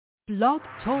Blog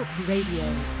Talk Radio.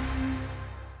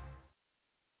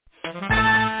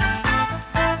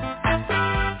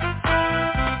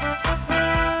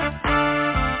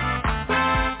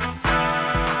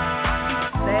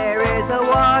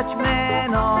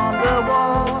 Watchman on the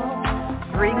wall,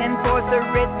 bringing forth the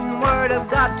written word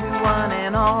of God to one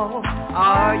and all.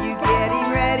 Are you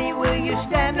getting ready? Will you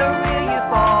stand or will you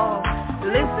fall?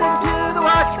 Listen to the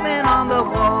watchman on the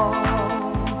wall.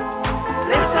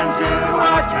 Listen to the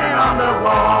watchman on the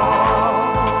wall.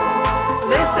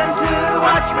 Listen to the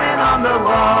watchman on the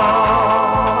wall.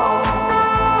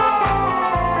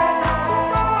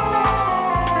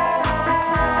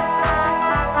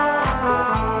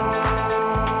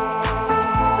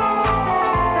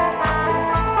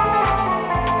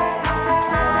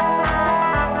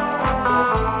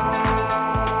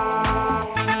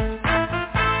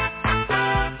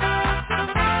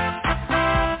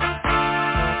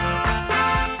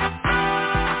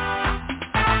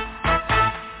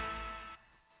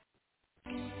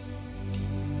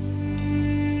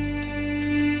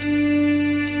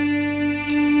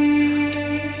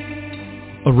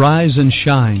 Arise and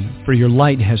shine, for your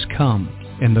light has come,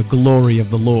 and the glory of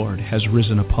the Lord has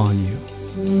risen upon you.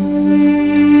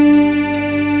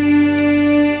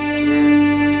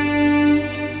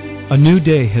 A new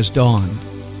day has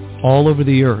dawned. All over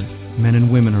the earth, men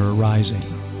and women are arising.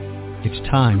 It's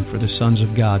time for the sons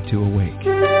of God to awake.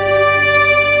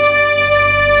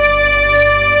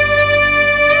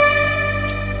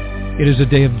 It is a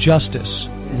day of justice,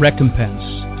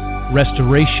 recompense,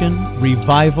 restoration,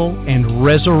 revival, and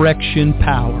resurrection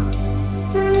power.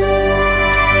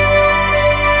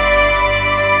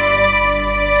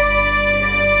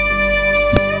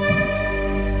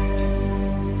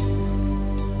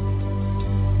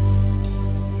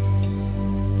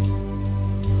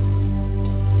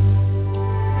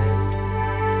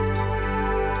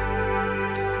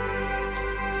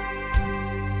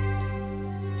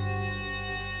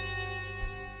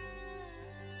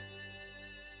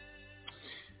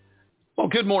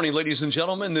 Good morning, ladies and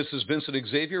gentlemen. This is Vincent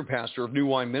Xavier, pastor of New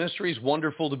Wine Ministries.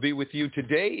 Wonderful to be with you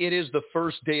today. It is the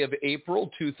first day of April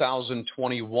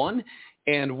 2021,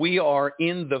 and we are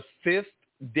in the fifth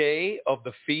day of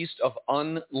the Feast of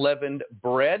Unleavened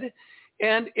Bread.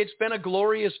 And it's been a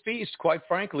glorious feast, quite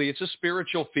frankly. It's a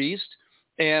spiritual feast,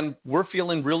 and we're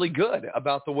feeling really good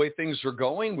about the way things are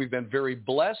going. We've been very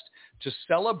blessed to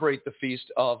celebrate the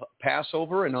Feast of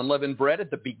Passover and Unleavened Bread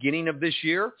at the beginning of this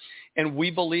year. And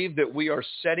we believe that we are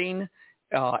setting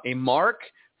a mark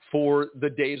for the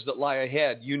days that lie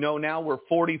ahead. You know, now we're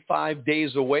 45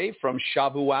 days away from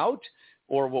Shavuot,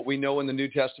 or what we know in the New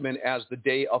Testament as the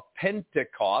day of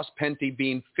Pentecost, Pente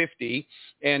being 50.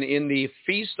 And in the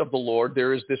Feast of the Lord,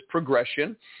 there is this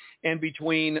progression. And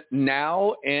between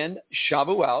now and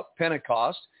Shavuot,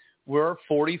 Pentecost, we're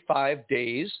 45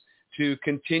 days to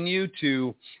continue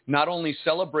to not only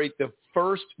celebrate the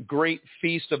first great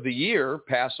feast of the year,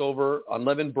 Passover,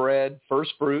 unleavened bread,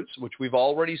 first fruits, which we've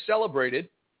already celebrated.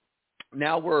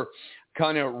 Now we're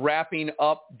kind of wrapping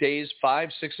up days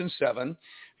 5, 6, and 7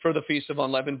 for the Feast of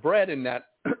Unleavened Bread, and that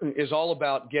is all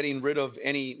about getting rid of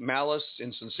any malice,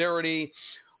 insincerity,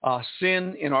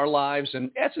 sin in our lives, and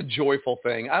that's a joyful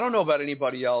thing. I don't know about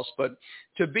anybody else, but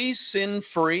to be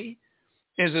sin-free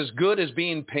is as good as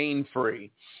being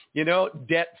pain-free,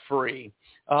 debt-free,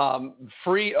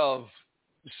 free of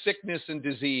sickness and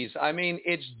disease. I mean,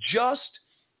 it's just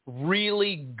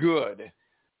really good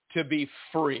to be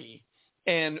free,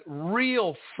 and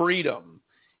real freedom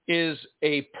is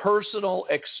a personal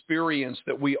experience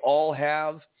that we all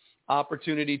have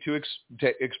opportunity to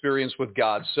experience with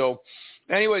God. So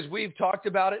anyways, we've talked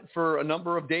about it for a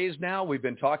number of days now. We've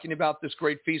been talking about this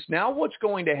great feast. Now what's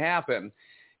going to happen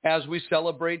as we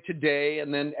celebrate today,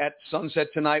 and then at sunset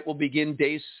tonight we'll begin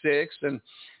day 6, and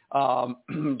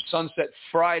sunset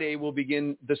Friday will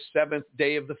begin the 7th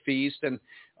day of the feast, and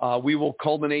we will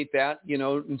culminate that,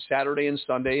 on Saturday and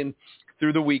Sunday, and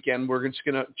through the weekend we're just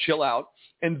going to chill out.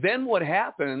 And then what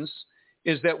happens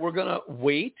is that we're going to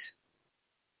wait,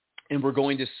 and we're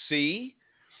going to see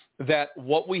that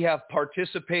what we have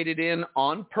participated in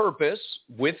on purpose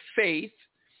with faith,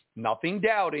 nothing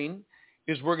doubting,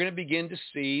 is we're going to begin to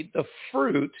see the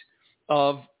fruit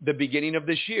of the beginning of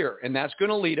this year. And that's going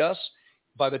to lead us,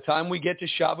 by the time we get to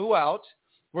Shavuot,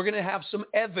 we're going to have some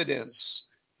evidence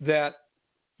that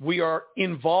we are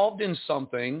involved in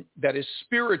something that is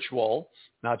spiritual,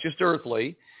 not just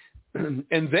earthly.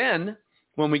 And then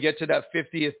when we get to that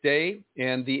 50th day,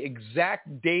 and the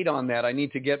exact date on that I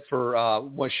need to get for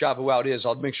what Shavuot is,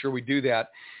 I'll make sure we do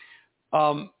that.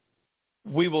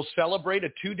 We will celebrate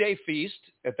a 2-day feast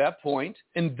at that point,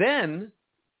 and then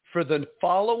for the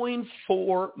following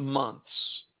 4 months,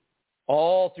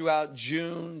 all throughout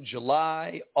June,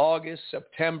 July, August,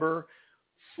 September,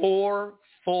 4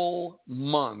 full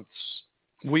months,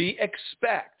 we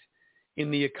expect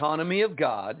in the economy of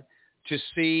God to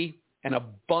see an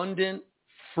abundant,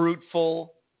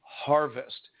 fruitful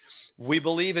harvest. We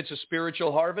believe it's a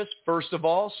spiritual harvest, first of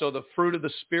all, so the fruit of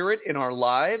the Spirit in our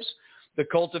lives, the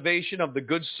cultivation of the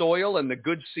good soil and the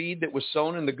good seed that was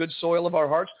sown in the good soil of our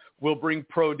hearts will bring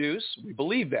produce. We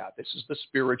believe that. This is the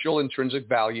spiritual intrinsic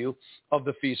value of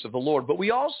the feast of the Lord. But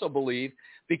we also believe,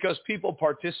 because people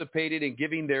participated in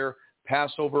giving their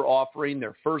Passover offering,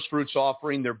 their first fruits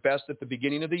offering, their best at the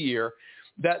beginning of the year,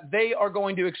 that they are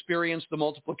going to experience the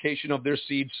multiplication of their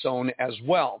seed sown as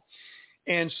well.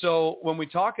 And so when we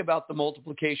talk about the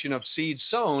multiplication of seed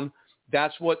sown,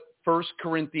 that's what 1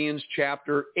 Corinthians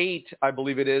chapter 8, I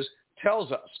believe it is,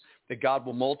 tells us, that God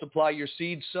will multiply your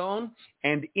seed sown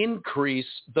and increase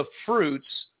the fruits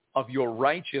of your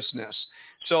righteousness.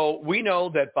 So we know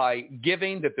that by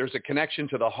giving, that there's a connection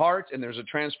to the heart and there's a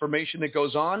transformation that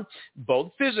goes on,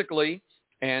 both physically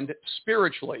and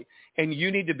spiritually. And you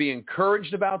need to be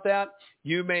encouraged about that.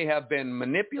 You may have been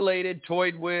manipulated,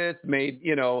 toyed with, made,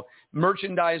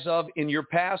 merchandise of in your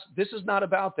past. This is not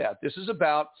about that. This is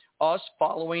about us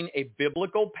following a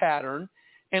biblical pattern,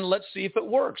 and let's see if it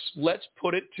works. Let's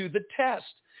put it to the test.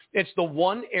 It's the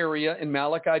one area in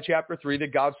Malachi chapter 3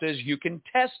 that God says, you can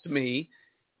test me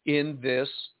in this,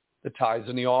 the tithes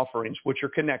and the offerings, which are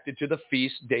connected to the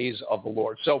feast days of the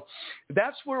Lord. So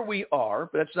that's where we are,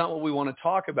 but that's not what we want to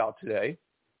talk about today.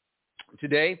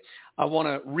 Today, I want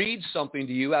to read something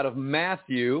to you out of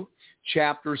Matthew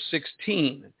chapter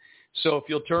 16. So if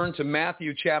you'll turn to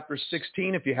Matthew chapter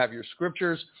 16, if you have your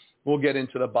scriptures, we'll get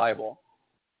into the Bible.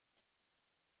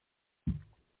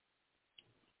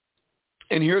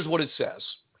 And here's what it says.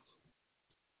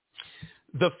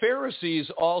 The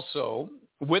Pharisees also,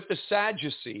 with the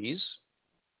Sadducees,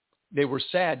 they were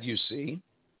sad, you see,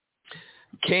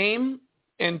 came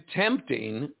and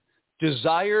tempting,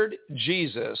 desired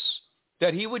Jesus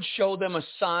that he would show them a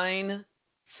sign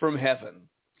from heaven.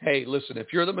 Hey, listen, if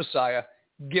you're the Messiah,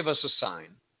 give us a sign.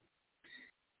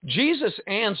 Jesus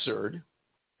answered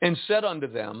and said unto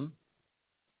them,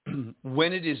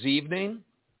 when it is evening,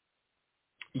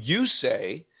 you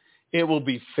say it will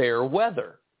be fair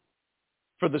weather,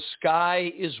 for the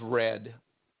sky is red.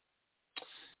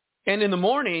 And in the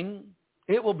morning,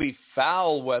 it will be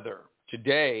foul weather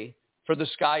today, for the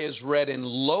sky is red and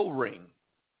lowering.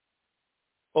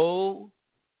 Oh,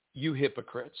 you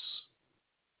hypocrites!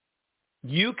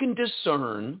 You can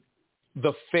discern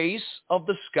the face of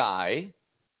the sky,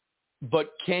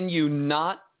 but can you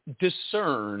not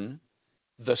discern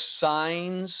the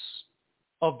signs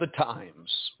of the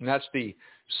times? And that's the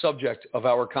subject of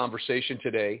our conversation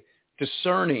today,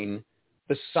 discerning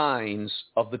the signs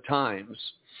of the times.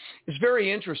 It's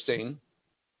very interesting.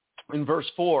 In verse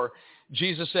 4,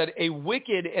 Jesus said, a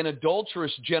wicked and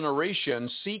adulterous generation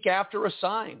seek after a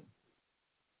sign,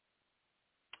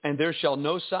 and there shall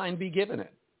no sign be given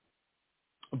it,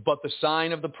 but the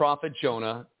sign of the prophet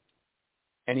Jonah.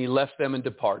 And he left them and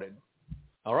departed.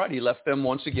 All right, he left them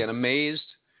once again, amazed,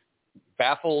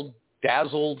 baffled,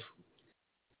 dazzled,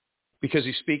 because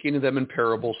he's speaking to them in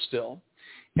parables still.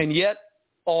 And yet,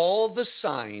 all the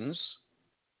signs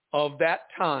of that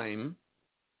time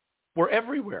were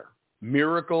everywhere.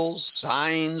 Miracles,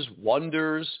 signs,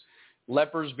 wonders,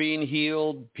 lepers being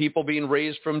healed, people being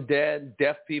raised from dead,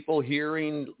 deaf people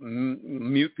hearing,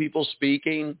 mute people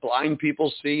speaking, blind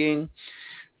people seeing,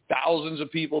 thousands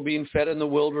of people being fed in the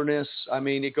wilderness. I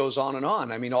mean, it goes on and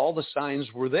on. I mean, all the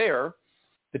signs were there.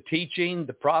 The teaching,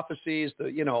 the prophecies,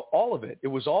 all of it. It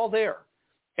was all there.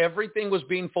 Everything was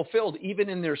being fulfilled, even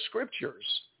in their scriptures,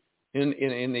 in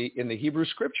the Hebrew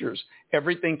scriptures.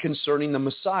 Everything concerning the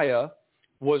Messiah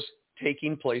was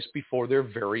taking place before their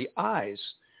very eyes.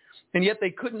 And yet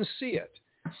they couldn't see it.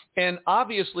 And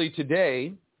obviously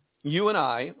today, you and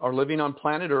I are living on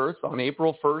planet Earth on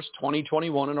April 1st,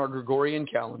 2021 in our Gregorian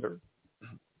calendar.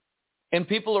 And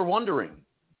people are wondering,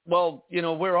 well,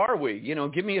 where are we?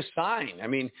 Give me a sign. I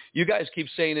mean, you guys keep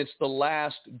saying it's the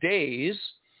last days.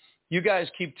 You guys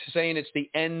keep saying it's the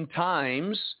end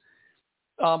times.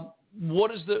 How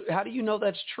do you know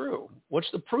that's true?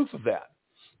 What's the proof of that?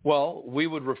 Well, we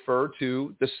would refer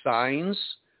to the signs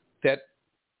that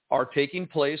are taking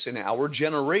place in our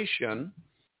generation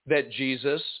that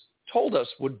Jesus told us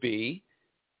would be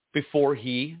before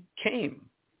he came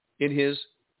in his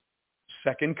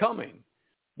second coming,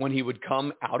 when he would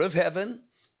come out of heaven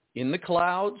in the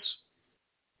clouds.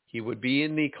 He would be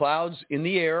in the clouds in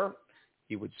the air.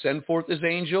 He would send forth his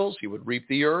angels. He would reap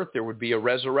the earth. There would be a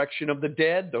resurrection of the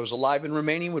dead. Those alive and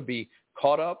remaining would be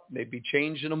caught up. They'd be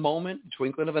changed in a moment,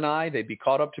 twinkling of an eye. They'd be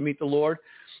caught up to meet the Lord.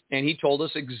 And he told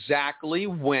us exactly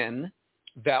when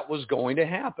that was going to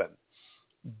happen.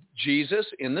 Jesus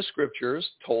in the scriptures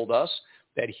told us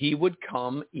that he would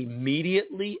come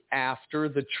immediately after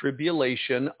the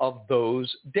tribulation of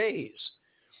those days.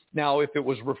 Now, if it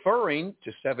was referring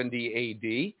to 70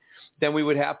 A.D., then we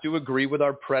would have to agree with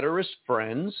our preterist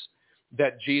friends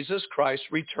that Jesus Christ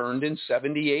returned in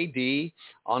 70 A.D.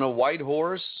 on a white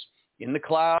horse in the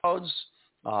clouds.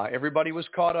 Everybody was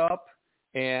caught up.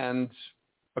 And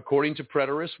according to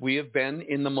preterists, we have been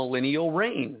in the millennial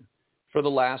reign for the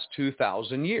last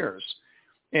 2,000 years.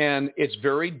 And it's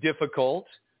very difficult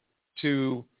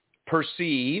to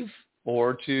perceive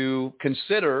or to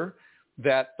consider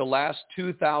that the last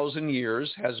 2,000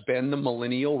 years has been the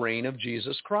millennial reign of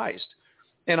Jesus Christ.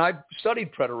 And I've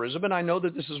studied preterism, and I know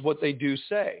that this is what they do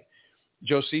say.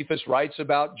 Josephus writes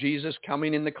about Jesus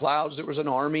coming in the clouds. There was an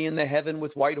army in the heaven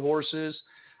with white horses.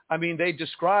 I mean, they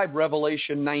describe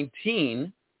Revelation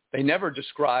 19. They never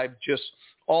describe just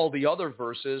all the other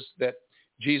verses that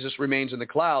Jesus remains in the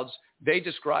clouds. They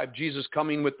describe Jesus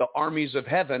coming with the armies of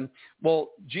heaven. Well,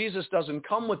 Jesus doesn't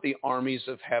come with the armies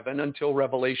of heaven until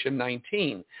Revelation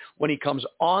 19, when he comes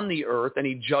on the earth and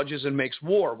he judges and makes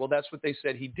war. Well, that's what they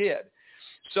said he did.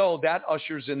 So that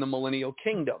ushers in the millennial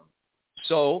kingdom.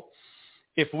 So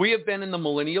if we have been in the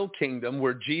millennial kingdom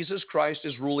where Jesus Christ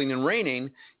is ruling and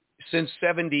reigning since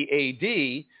 70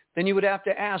 A.D., then you would have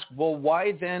to ask, well,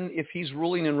 why then, if he's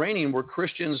ruling and reigning, were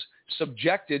Christians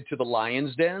subjected to the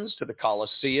lion's dens, to the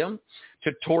Colosseum,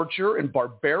 to torture and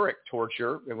barbaric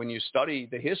torture? And when you study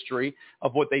the history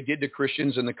of what they did to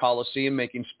Christians in the Colosseum,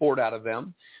 making sport out of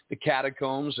them, the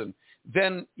catacombs, and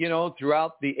then, you know,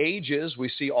 throughout the ages, we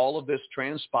see all of this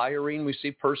transpiring. We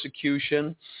see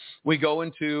persecution. We go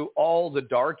into all the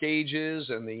Dark Ages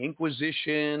and the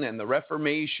Inquisition and the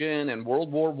Reformation and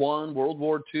World War I, World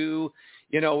War II.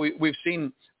 You know, we've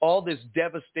seen all this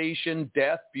devastation,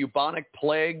 death, bubonic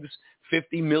plagues,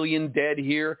 50 million dead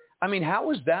here. I mean,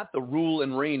 how is that the rule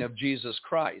and reign of Jesus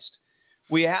Christ?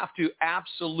 We have to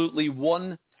absolutely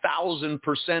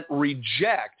 1,000%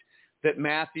 reject that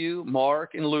Matthew,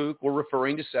 Mark, and Luke were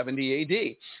referring to 70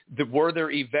 A.D. Were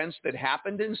there events that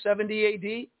happened in 70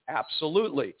 A.D.?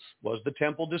 Absolutely. Was the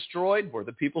temple destroyed? Were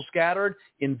the people scattered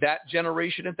in that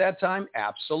generation at that time?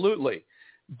 Absolutely.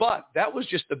 But that was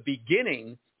just the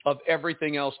beginning of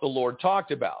everything else the Lord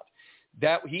talked about.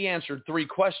 That he answered 3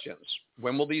 questions.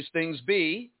 When will these things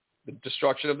be? The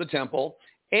destruction of the temple,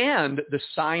 and the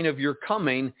sign of your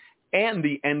coming, and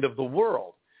the end of the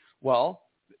world. Well,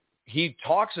 he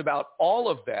talks about all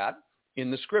of that in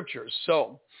the scriptures.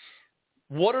 So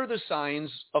what are the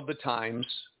signs of the times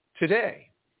today?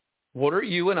 What are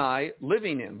you and I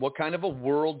living in? What kind of a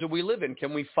world do we live in?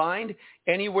 Can we find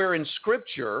anywhere in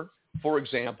scripture, for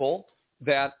example,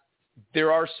 that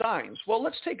there are signs? Well,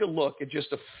 let's take a look at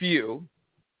just a few.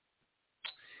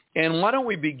 And why don't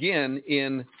we begin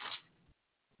in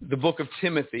the book of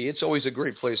Timothy? It's always a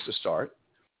great place to start,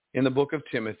 in the book of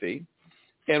Timothy.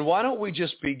 And why don't we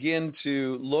just begin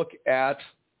to look at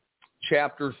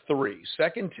chapter 3,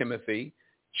 2 Timothy,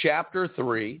 chapter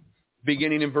 3,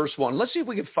 beginning in verse 1. Let's see if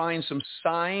we can find some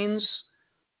signs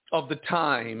of the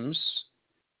times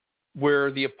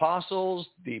where the apostles,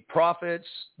 the prophets,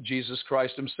 Jesus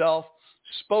Christ himself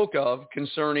spoke of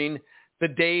concerning the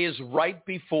days right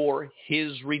before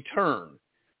his return.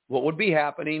 What would be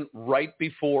happening right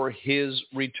before his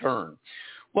return?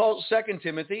 Well, 2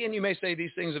 Timothy, and you may say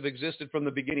these things have existed from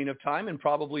the beginning of time, and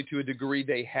probably to a degree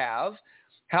they have.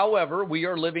 However, we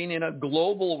are living in a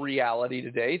global reality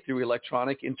today through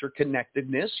electronic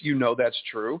interconnectedness. You know that's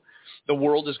true. The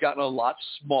world has gotten a lot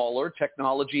smaller.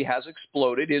 Technology has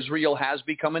exploded. Israel has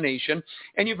become a nation.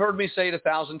 And you've heard me say it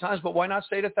 1,000 times, but why not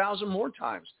say it 1,000 more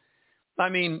times? I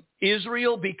mean,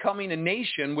 Israel becoming a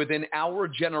nation within our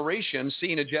generation,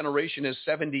 seeing a generation as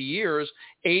 70 years,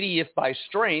 80 if by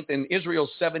strength, and Israel's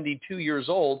 72 years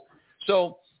old.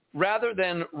 So rather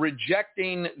than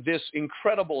rejecting this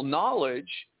incredible knowledge,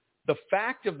 the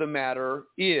fact of the matter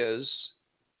is,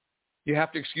 you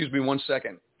have to excuse me 1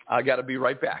 second. I got to be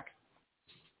right back.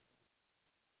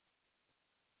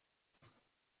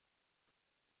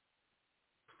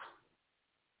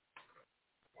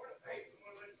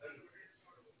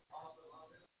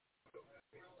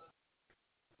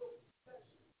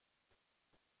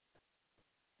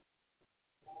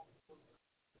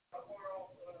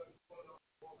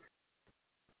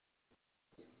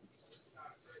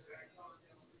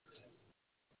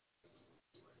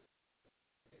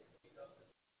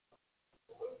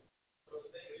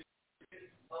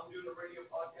 I'm doing a radio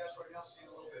podcast right now. See you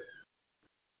in a little bit.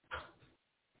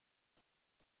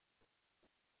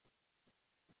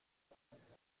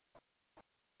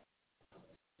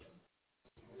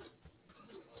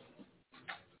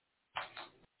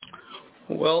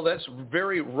 Well, that's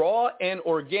very raw and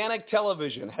organic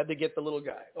television. Had to get the little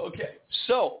guy. Okay,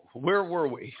 so where were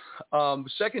we? 2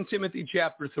 Timothy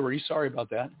chapter 3. Sorry about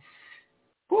that.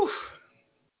 Whew.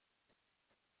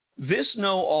 This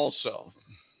know also.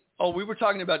 Oh, we were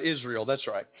talking about Israel. That's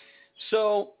right.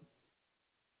 So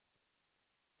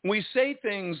we say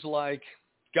things like,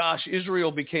 gosh,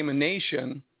 Israel became a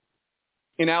nation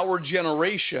in our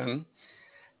generation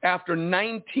after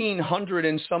 1,900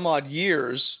 and some odd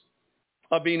years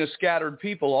of being a scattered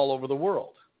people all over the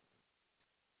world.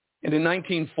 And in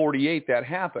 1948, that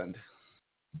happened.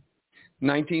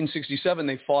 1967,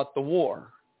 they fought the war.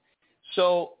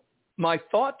 So my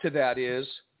thought to that is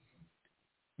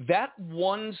that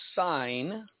one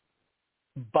sign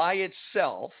by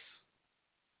itself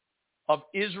of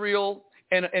Israel,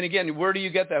 and again, where do you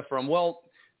get that from? Well,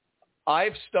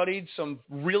 I've studied some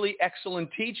really excellent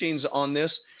teachings on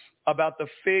this about the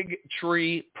fig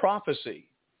tree prophecy.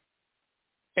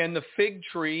 And the fig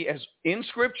tree, as in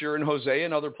Scripture, in Hosea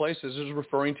and other places, is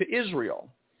referring to Israel.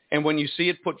 And when you see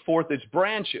it put forth its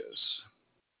branches,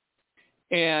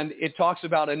 and it talks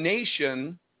about a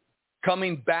nation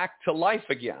coming back to life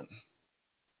again.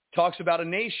 Talks about a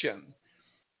nation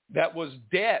that was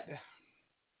dead,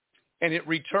 and it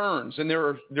returns. And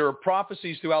there are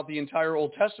prophecies throughout the entire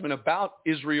Old Testament about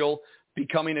Israel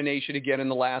becoming a nation again in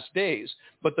the last days.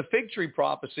 But the fig tree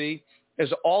prophecy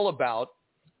is all about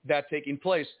that taking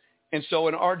place. And so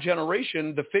in our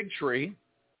generation, the fig tree,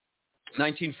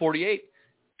 1948,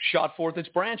 shot forth its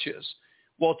branches.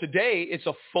 Well, today it's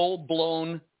a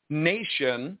full-blown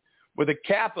nation with a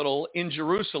capital in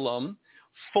Jerusalem,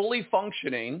 fully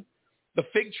functioning. The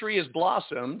fig tree has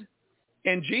blossomed.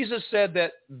 And Jesus said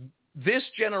that this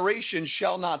generation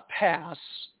shall not pass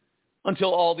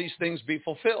until all these things be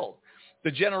fulfilled.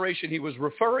 The generation he was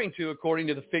referring to, according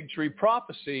to the fig tree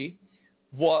prophecy,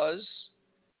 was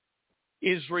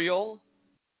Israel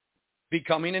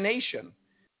becoming a nation.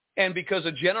 And because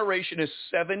a generation is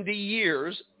 70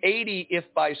 years, 80 if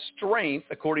by strength,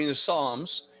 according to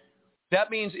Psalms, that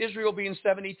means Israel being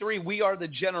 73, we are the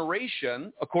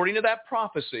generation, according to that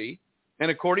prophecy,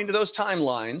 and according to those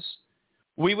timelines,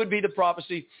 we would be the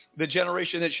prophecy, the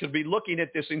generation that should be looking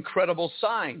at this incredible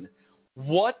sign.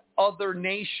 What other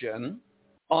nation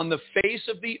on the face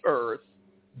of the earth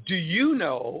do you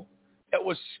know that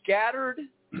was scattered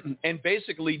and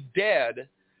basically dead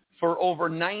for over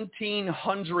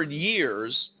 1,900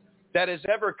 years that has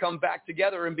ever come back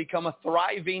together and become a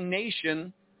thriving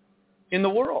nation in the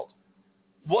world?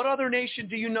 What other nation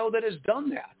do you know that has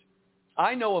done that?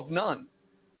 I know of none.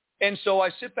 And so I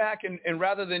sit back and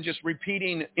rather than just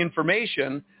repeating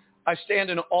information, I stand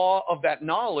in awe of that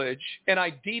knowledge, and I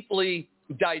deeply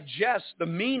digest the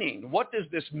meaning. What does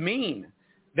this mean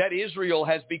that Israel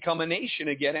has become a nation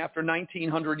again after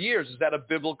 1,900 years? Is that a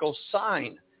biblical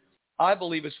sign? I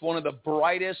believe it's one of the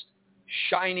brightest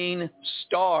shining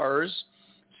stars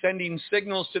sending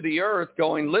signals to the earth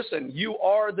going, listen, you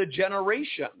are the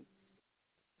generation.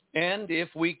 And if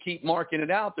we keep marking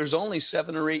it out, there's only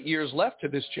 7 or 8 years left to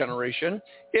this generation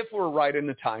if we're right in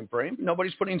the time frame.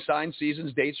 Nobody's putting signs,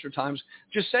 seasons, dates, or times.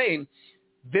 Just saying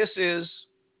this is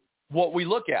what we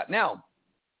look at. Now,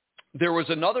 there was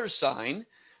another sign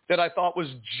that I thought was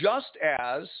just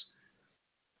as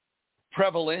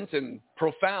prevalent and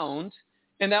profound,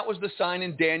 and that was the sign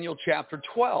in Daniel chapter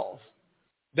 12,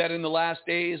 that in the last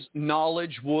days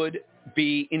knowledge would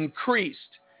be increased.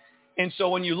 And so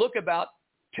when you look about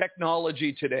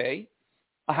technology today,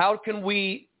 how can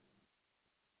we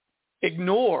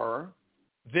ignore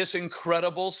this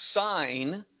incredible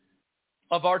sign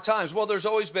of our times? Well, there's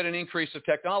always been an increase of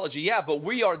technology, yeah, but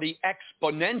we are the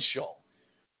exponential.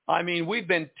 I mean, we've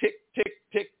been tick, tick,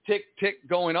 tick, tick, tick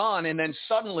going on, and then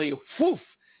suddenly, whoof,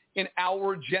 in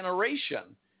our generation,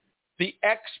 the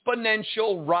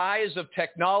exponential rise of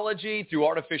technology through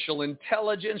artificial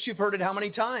intelligence, you've heard it how many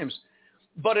times?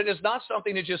 But it is not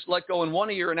something to just let go in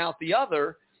one ear and out the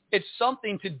other. It's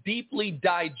something to deeply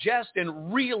digest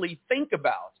and really think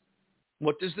about.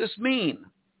 What does this mean?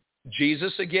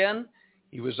 Jesus, again,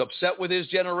 he was upset with his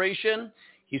generation.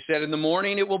 He said, in the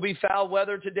morning it will be foul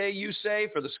weather today, you say,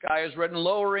 for the sky is red and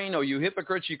lowering. Oh, you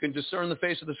hypocrites, you can discern the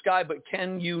face of the sky, but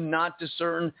can you not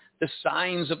discern the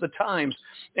signs of the times?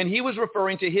 And he was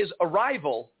referring to his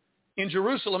arrival in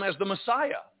Jerusalem as the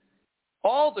Messiah.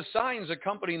 All the signs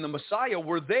accompanying the Messiah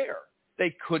were there.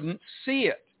 They couldn't see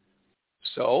it.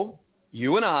 So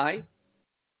you and I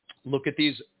look at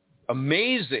these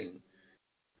amazing,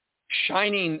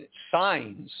 shining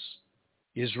signs.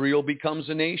 Israel becomes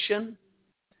a nation.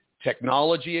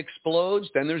 Technology explodes.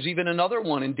 Then there's even another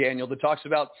one in Daniel that talks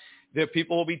about that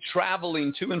people will be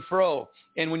traveling to and fro.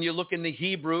 And when you look in the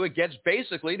Hebrew, it gets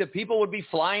basically that people would be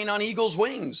flying on eagle's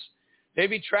wings. They'd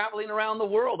be traveling around the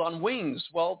world on wings.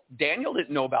 Well, Daniel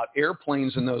didn't know about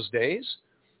airplanes in those days.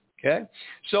 Okay.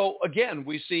 So again,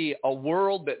 we see a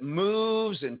world that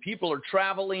moves and people are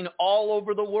traveling all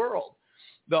over the world.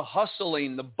 The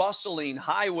hustling, the bustling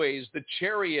highways, the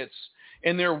chariots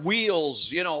and their wheels,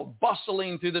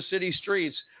 bustling through the city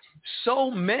streets. So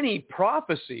many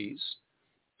prophecies,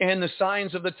 and the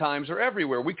signs of the times are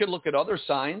everywhere. We could look at other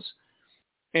signs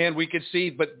and we could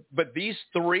see, but these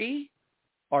three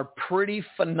are pretty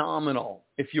phenomenal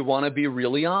if you want to be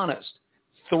really honest.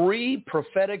 3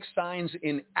 prophetic signs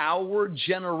in our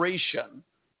generation.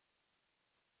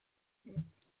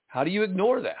 How do you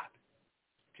ignore that?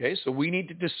 Okay, so we need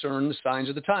to discern the signs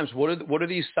of the times. What are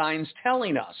these signs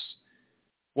telling us?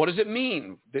 What does it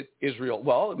mean that Israel?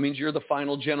 Well, it means you're the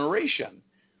final generation.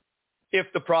 If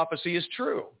the prophecy is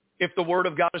true, if the word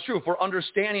of God is true, if we're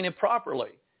understanding it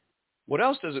properly. What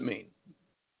else does it mean?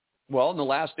 Well, in the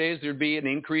last days, there'd be an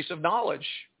increase of knowledge.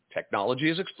 Technology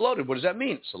has exploded. What does that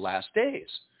mean? It's the last days.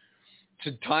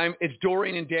 It's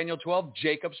during, in Daniel 12,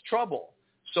 Jacob's trouble.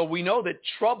 So we know that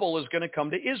trouble is going to come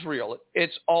to Israel.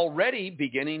 It's already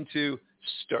beginning to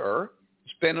stir.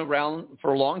 It's been around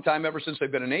for a long time, ever since they've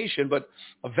been a nation, but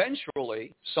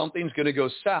eventually something's going to go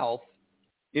south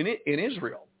in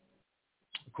Israel,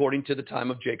 according to the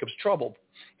time of Jacob's trouble.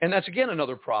 And that's, again,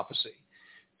 another prophecy.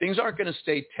 Things aren't going to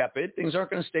stay tepid. Things aren't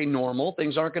going to stay normal.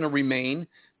 Things aren't going to remain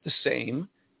the same.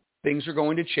 Things are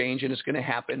going to change, and it's going to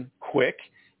happen quick,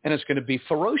 and it's going to be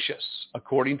ferocious,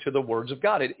 according to the words of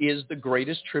God. It is the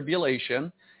greatest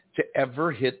tribulation to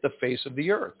ever hit the face of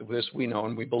the earth. This we know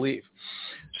and we believe.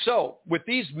 So with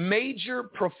these major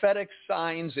prophetic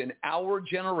signs in our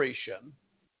generation,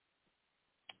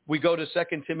 we go to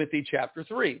 2 Timothy chapter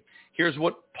 3. Here's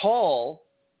what Paul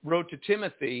wrote to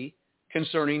Timothy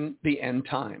concerning the end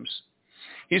times.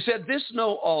 He said, "This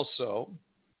know also,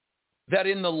 that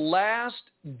in the last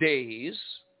days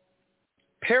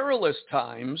perilous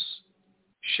times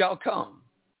shall come.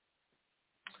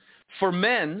 For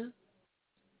men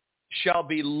shall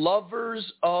be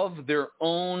lovers of their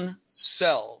own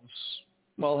selves."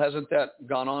 Well, hasn't that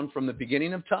gone on from the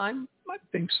beginning of time? I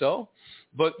think so.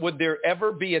 But would there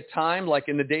ever be a time like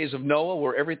in the days of Noah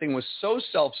where everything was so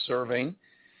self-serving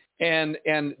and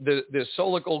the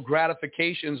solical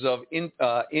gratifications of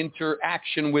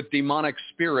interaction with demonic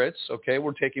spirits,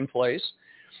 were taking place?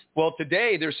 Well,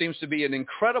 today there seems to be an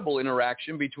incredible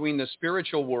interaction between the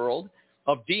spiritual world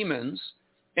of demons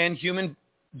and human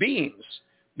beings.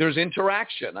 There's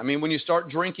interaction. I mean, when you start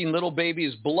drinking little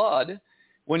babies' blood,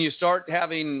 when you start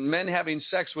having men having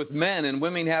sex with men and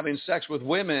women having sex with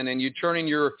women, and you turning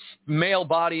your male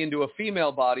body into a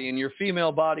female body and your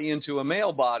female body into a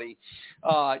male body,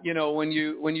 when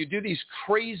you do these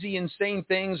crazy, insane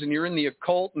things, and you're in the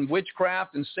occult and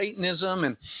witchcraft and Satanism,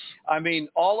 and I mean,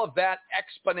 all of that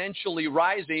exponentially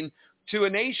rising to a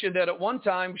nation that at one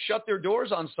time shut their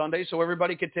doors on Sunday so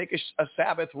everybody could take a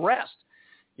Sabbath rest,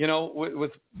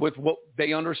 with what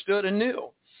they understood and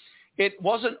knew. It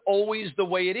wasn't always the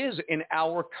way it is in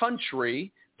our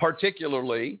country,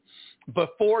 particularly.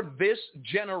 Before this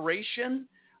generation,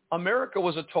 America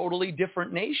was a totally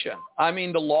different nation. I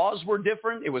mean, the laws were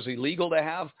different. It was illegal to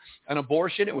have an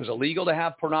abortion. It was illegal to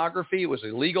have pornography. It was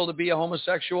illegal to be a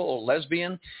homosexual or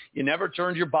lesbian. You never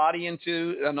turned your body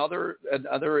into another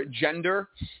gender.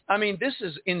 I mean, this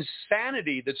is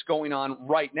insanity that's going on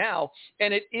right now,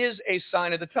 and it is a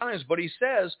sign of the times. But he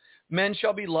says, men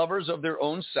shall be lovers of their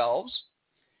own selves.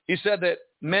 He said that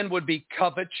men would be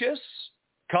covetous,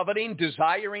 coveting,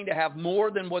 desiring to have more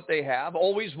than what they have,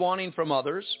 always wanting from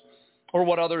others or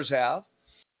what others have.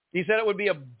 He said it would be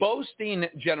a boasting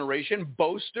generation,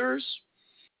 boasters,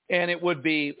 and it would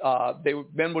be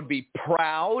men would be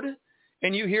proud.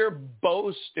 And you hear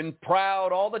boast and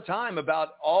proud all the time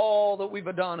about all that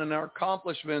we've done and our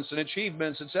accomplishments and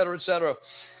achievements, et cetera, et cetera.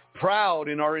 Proud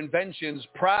in our inventions,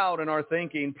 proud in our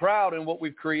thinking, proud in what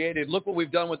we've created. Look what we've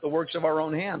done with the works of our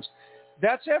own hands.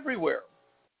 That's everywhere.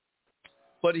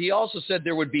 But he also said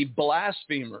there would be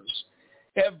blasphemers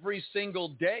every single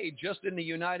day, just in the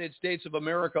United States of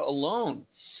America alone,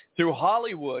 through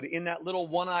Hollywood, in that little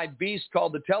one-eyed beast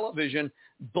called the television,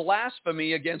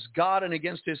 blasphemy against God and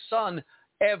against his son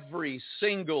every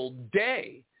single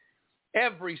day.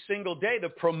 Every single day, the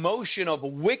promotion of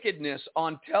wickedness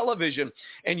on television.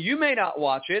 And you may not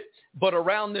watch it, but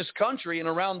around this country and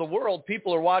around the world,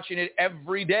 people are watching it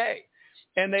every day.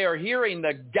 and they are hearing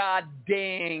the God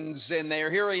dings, and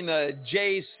they're hearing the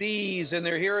JCs, and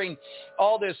they're hearing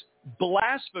all this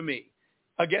blasphemy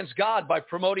against God by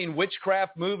promoting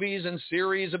witchcraft movies and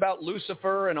series about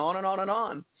Lucifer and on and on and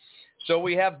on. So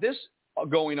we have this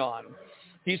going on.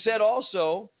 He said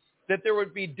also that there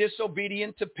would be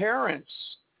disobedient to parents.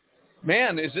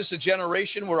 Man, is this a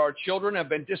generation where our children have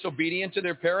been disobedient to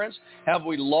their parents? Have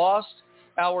we lost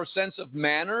our sense of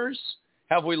manners?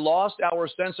 Have we lost our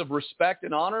sense of respect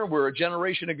and honor? Where a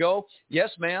generation ago,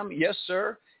 yes, ma'am, yes,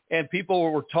 sir, and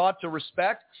people were taught to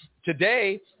respect.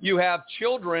 Today, you have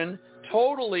children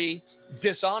totally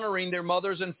dishonoring their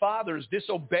mothers and fathers,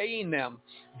 disobeying them,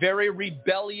 very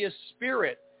rebellious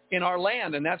spirit in our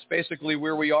land, and that's basically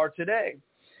where we are today.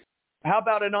 How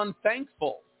about an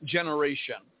unthankful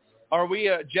generation? Are we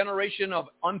a generation of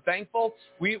unthankful?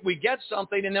 We get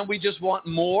something and then we just want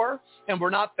more, and we're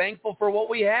not thankful for what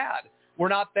we had. We're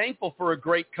not thankful for a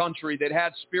great country that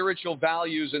had spiritual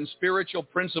values and spiritual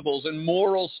principles and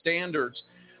moral standards.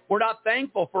 We're not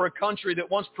thankful for a country that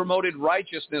once promoted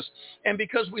righteousness. And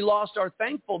because we lost our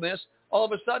thankfulness, all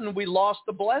of a sudden we lost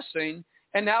the blessing,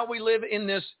 and now we live in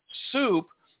this soup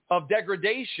of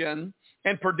degradation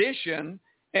and perdition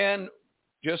and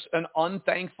just an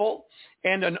unthankful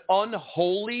and an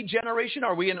unholy generation.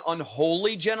 Are we an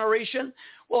unholy generation?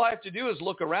 Well, all I have to do is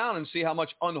look around and see how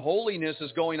much unholiness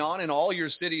is going on in all your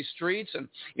city streets and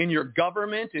in your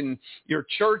government, in your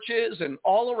churches, and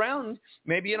all around,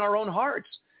 maybe in our own hearts.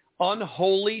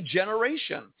 Unholy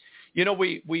generation. You know,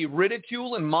 we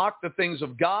ridicule and mock the things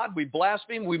of God. We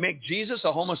blaspheme. We make Jesus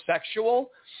a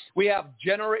homosexual. We have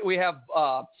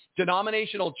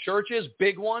denominational churches,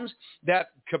 big ones, that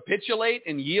capitulate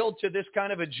and yield to this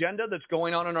kind of agenda that's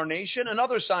going on in our nation.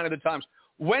 Another sign of the times.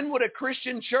 When would a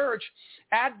Christian church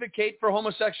advocate for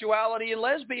homosexuality and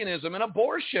lesbianism and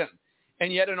abortion?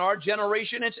 And yet in our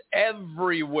generation, it's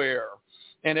everywhere.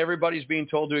 And everybody's being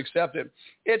told to accept it.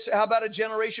 How about a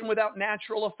generation without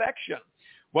natural affection?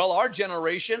 Well, our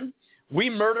generation, we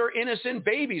murder innocent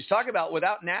babies. Talk about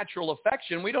without natural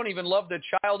affection. We don't even love the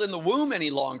child in the womb any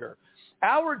longer.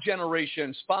 Our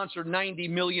generation sponsored 90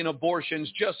 million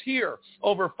abortions just here,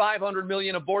 over 500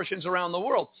 million abortions around the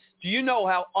world. Do you know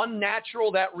how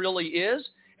unnatural that really is?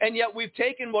 And yet we've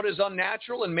taken what is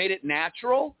unnatural and made it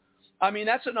natural. I mean,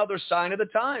 that's another sign of the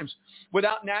times.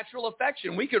 Without natural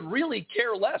affection, we could really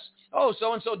care less. Oh,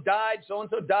 so-and-so died,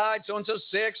 so-and-so died, so-and-so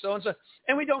sick, so-and-so.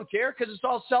 And we don't care because it's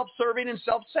all self-serving and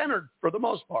self-centered for the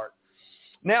most part.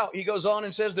 Now, he goes on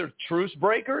and says they're truce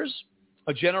breakers,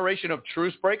 a generation of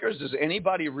truce breakers. Does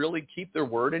anybody really keep their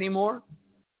word anymore?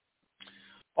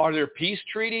 Are there peace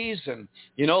treaties? And,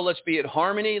 let's be at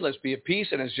harmony, let's be at peace.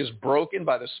 And it's just broken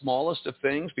by the smallest of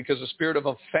things because the spirit of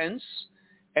offense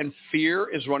and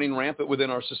fear is running rampant within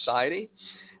our society.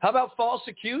 How about false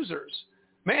accusers?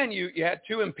 Man, you had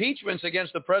 2 impeachments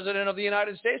against the president of the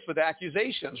United States with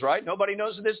accusations, right? Nobody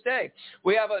knows to this day.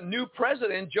 We have a new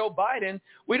president, Joe Biden.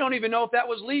 We don't even know if that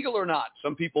was legal or not.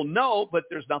 Some people know, but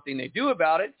there's nothing they do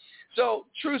about it. So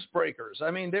truce breakers.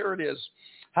 I mean, there it is.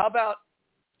 How about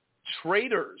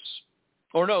traitors?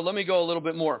 Or no, let me go a little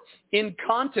bit more.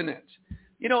 Incontinent.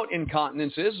 You know what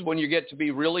incontinence is? When you get to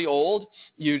be really old,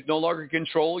 you no longer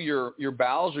control your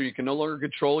bowels, or you can no longer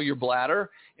control your bladder.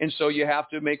 And so you have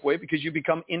to make way because you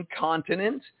become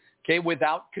incontinent, okay,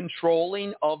 without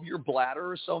controlling of your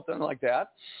bladder or something like that.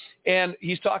 And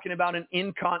he's talking about an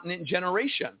incontinent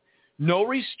generation. No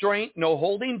restraint, no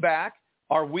holding back.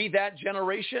 Are we that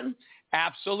generation?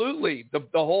 Absolutely. The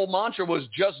whole mantra was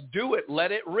just do it.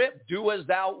 Let it rip. Do as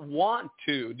thou want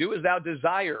to. Do as thou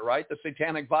desire, right? The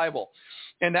Satanic Bible.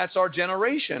 And that's our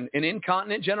generation, an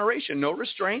incontinent generation. No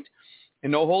restraint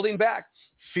and no holding back.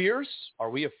 Fierce.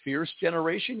 Are we a fierce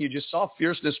generation? You just saw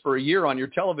fierceness for a year on your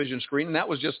television screen, and that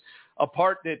was just a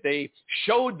part that they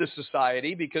showed the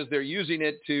society because they're using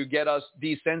it to get us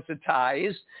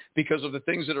desensitized because of the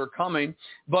things that are coming.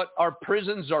 But our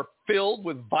prisons are filled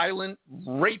with violent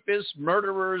rapists,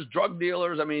 murderers, drug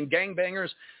dealers, gangbangers.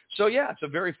 So yeah, it's a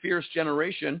very fierce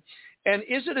generation. And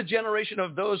is it a generation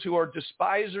of those who are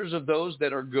despisers of those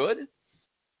that are good?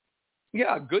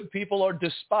 Yeah, good people are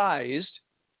despised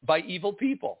by evil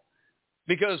people.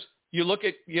 Because you look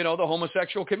at, the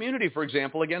homosexual community, for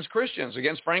example, against Christians,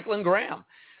 against Franklin Graham.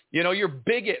 Your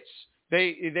bigots.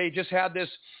 They just had this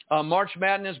March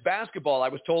Madness basketball. I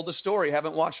was told the story.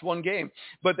 Haven't watched one game.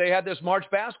 But they had this March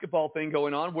basketball thing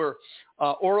going on where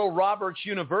Oral Roberts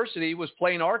University was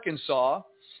playing Arkansas.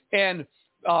 And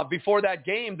before that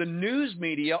game, the news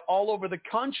media all over the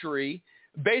country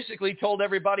basically told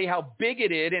everybody how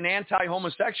bigoted and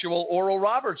anti-homosexual Oral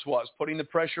Roberts was, putting the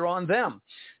pressure on them.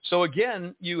 So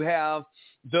again, you have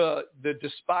The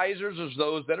despisers are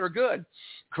those that are good.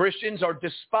 Christians are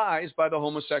despised by the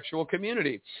homosexual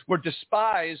community. We're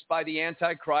despised by the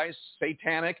Antichrist,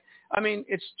 satanic. I mean,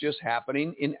 it's just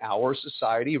happening in our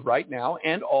society right now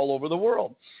and all over the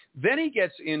world. Then he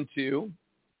gets into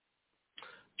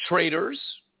traitors,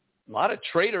 a lot of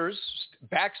traitors,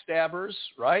 backstabbers,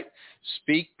 right?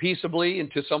 Speak peaceably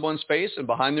into someone's face and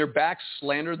behind their back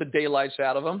slander the daylights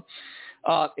out of them.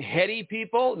 Heady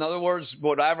people, in other words,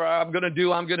 whatever I'm going to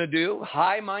do, I'm going to do.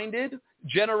 High-minded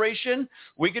generation,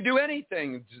 we could do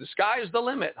anything. The sky is the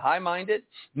limit. High-minded,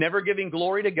 never giving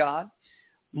glory to God.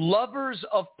 Lovers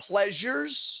of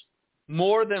pleasures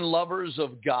more than lovers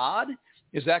of God.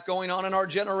 Is that going on in our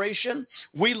generation?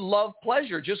 We love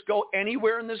pleasure. Just go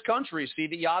anywhere in this country. See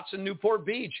the yachts in Newport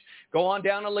Beach. Go on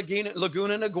down to Laguna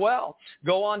Niguel.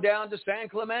 Go on down to San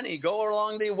Clemente. Go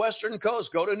along the western coast.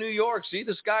 Go to New York. See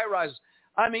the sky rise.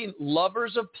 I mean,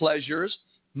 lovers of pleasures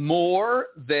more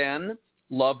than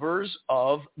lovers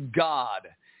of God.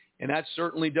 And that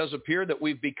certainly does appear that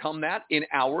we've become that in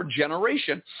our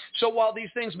generation. So while these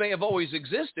things may have always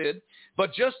existed,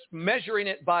 but just measuring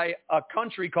it by a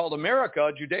country called America,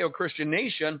 a Judeo-Christian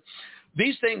nation,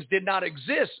 these things did not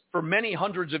exist for many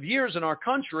hundreds of years in our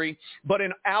country. But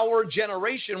in our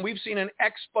generation, we've seen an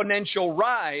exponential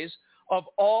rise of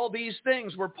all these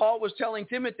things where Paul was telling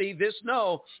Timothy, this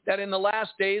know that in the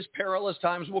last days perilous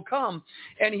times will come.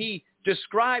 And he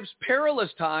describes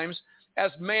perilous times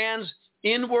as man's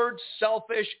inward,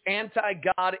 selfish,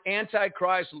 anti-God,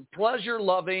 anti-Christ,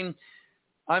 pleasure-loving,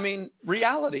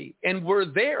 reality. And we're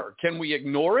there. Can we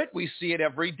ignore it? We see it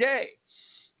every day.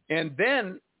 And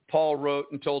then Paul wrote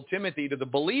and told Timothy, to the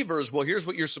believers, well, here's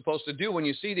what you're supposed to do when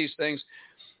you see these things.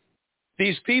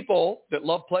 These people that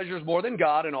love pleasures more than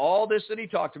God and all this that he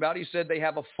talked about, he said they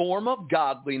have a form of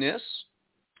godliness.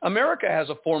 America has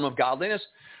a form of godliness.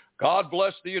 God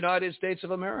bless the United States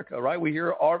of America, right? We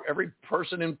hear every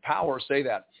person in power say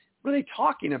that. What are they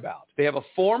talking about? They have a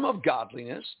form of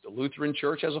godliness. The Lutheran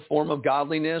Church has a form of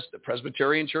godliness. The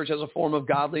Presbyterian Church has a form of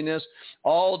godliness.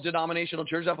 All denominational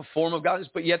churches have a form of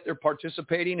godliness, but yet they're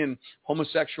participating in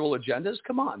homosexual agendas.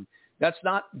 Come on. That's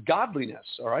not godliness,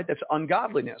 all right? That's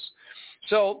ungodliness.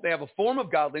 So they have a form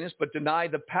of godliness, but deny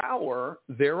the power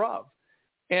thereof.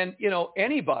 And,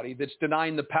 anybody that's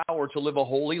denying the power to live a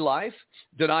holy life,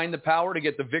 denying the power to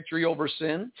get the victory over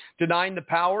sin, denying the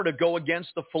power to go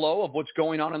against the flow of what's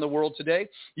going on in the world today,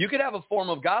 you could have a form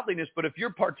of godliness, but if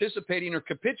you're participating or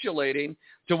capitulating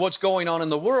to what's going on in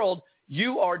the world,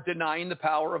 you are denying the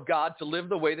power of God to live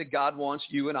the way that God wants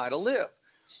you and I to live.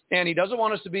 And he doesn't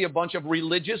want us to be a bunch of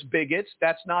religious bigots.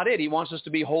 That's not it. He wants us to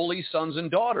be holy sons and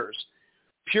daughters,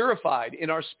 purified in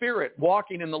our spirit,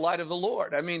 walking in the light of the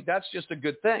Lord. That's just a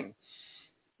good thing.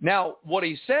 Now, what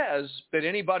he says, that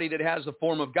anybody that has the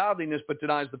form of godliness but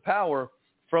denies the power,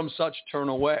 from such turn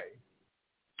away.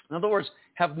 In other words,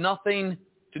 have nothing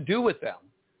to do with them.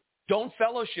 Don't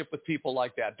fellowship with people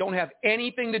like that. Don't have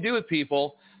anything to do with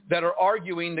people that are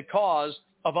arguing the cause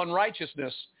of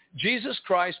unrighteousness. Jesus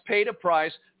Christ paid a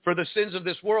price for the sins of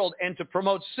this world, and to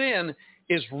promote sin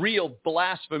is real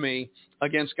blasphemy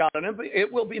against God, and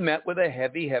it will be met with a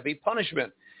heavy, heavy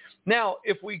punishment. Now,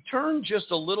 if we turn just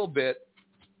a little bit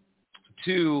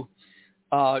to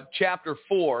chapter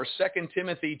 4, 2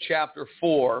 Timothy chapter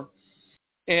 4,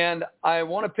 and I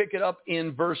want to pick it up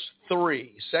in verse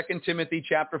 3, 2 Timothy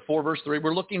chapter 4, verse 3.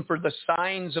 We're looking for the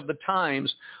signs of the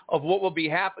times of what will be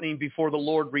happening before the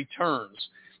Lord returns.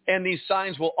 And these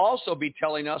signs will also be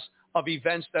telling us of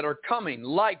events that are coming,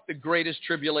 like the greatest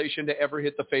tribulation to ever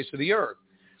hit the face of the earth.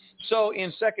 So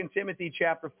in 2 Timothy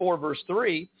chapter 4, verse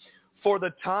 3, for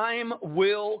the time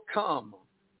will come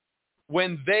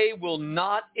when they will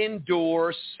not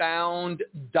endure sound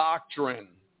doctrine,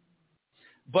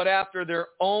 but after their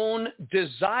own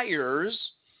desires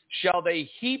shall they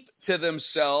heap to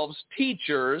themselves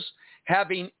teachers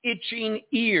having itching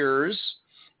ears,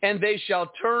 and they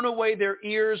shall turn away their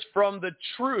ears from the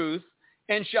truth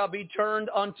and shall be turned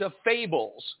unto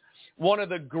fables. One of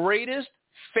the greatest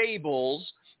fables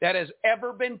that has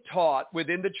ever been taught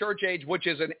within the church age, which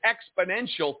is an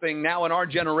exponential thing now in our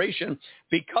generation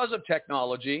because of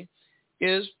technology,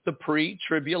 is the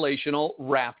pre-tribulational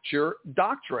rapture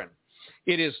doctrine.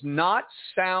 It is not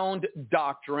sound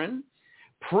doctrine.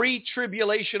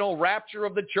 Pre-tribulational rapture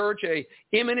of the church, a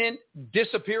imminent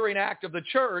disappearing act of the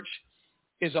church,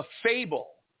 is a fable.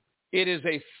 It is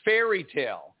a fairy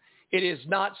tale. It is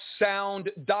not sound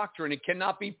doctrine. It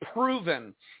cannot be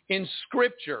proven in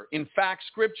Scripture. In fact,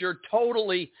 Scripture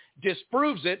totally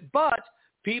disproves it, but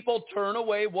people turn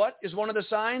away. What is one of the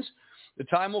signs? The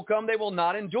time will come they will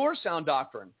not endure sound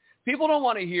doctrine. People don't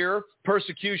want to hear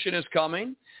persecution is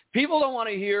coming. People don't want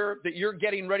to hear that you're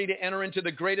getting ready to enter into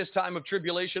the greatest time of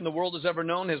tribulation the world has ever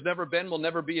known, has never been, will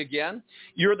never be again.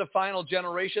 You're the final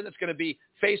generation that's going to be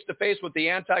face-to-face with the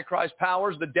Antichrist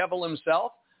powers, the devil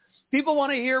himself. People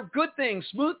want to hear good things,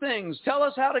 smooth things. Tell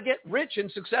us how to get rich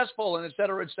and successful and et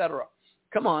cetera, et cetera.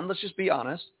 Come on, let's just be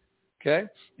honest, okay?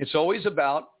 It's always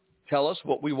about tell us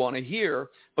what we want to hear.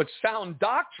 But sound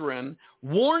doctrine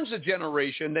warns a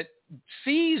generation that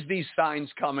sees these signs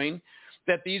coming,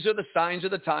 that these are the signs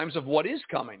of the times of what is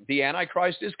coming. The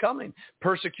Antichrist is coming.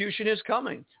 Persecution is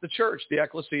coming. The church, the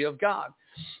ecclesia of God.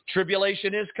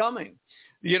 Tribulation is coming.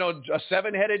 You know, a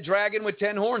seven-headed dragon with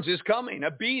 10 horns is coming.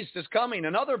 A beast is coming.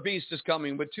 Another beast is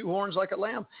coming with 2 horns like a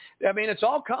lamb. I mean, it's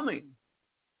all coming.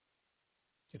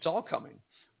 It's all coming.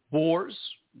 Wars,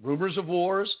 rumors of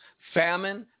wars,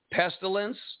 famine,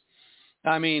 pestilence,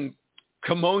 I mean,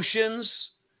 commotions,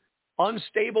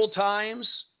 unstable times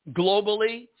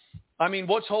globally. I mean,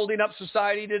 what's holding up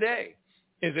society today?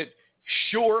 Is it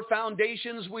sure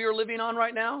foundations we are living on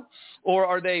right now? Or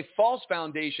are they false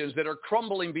foundations that are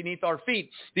crumbling beneath our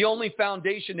feet? The only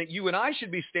foundation that you and I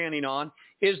should be standing on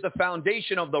is the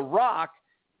foundation of the rock,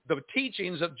 the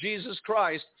teachings of Jesus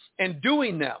Christ, and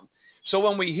doing them. So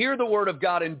when we hear the word of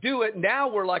God and do it, now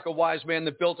we're like a wise man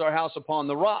that built our house upon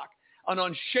the rock, an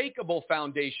unshakable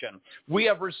foundation. We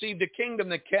have received a kingdom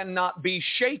that cannot be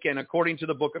shaken, according to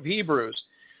the book of Hebrews.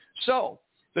 So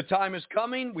the time is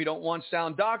coming. We don't want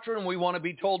sound doctrine. We want to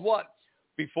be told what?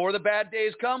 Before the bad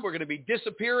days come, we're going to be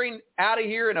disappearing out of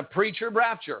here in a preacher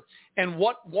rapture. And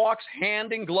what walks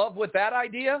hand in glove with that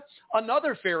idea?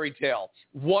 Another fairy tale.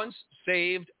 Once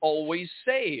saved, always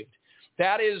saved.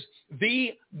 That is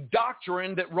the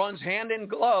doctrine that runs hand in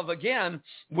glove, again,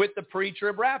 with the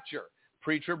pre-trib rapture.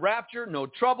 Pre-trib rapture, no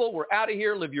trouble. We're out of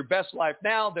here. Live your best life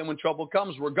now. Then when trouble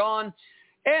comes, we're gone.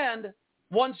 And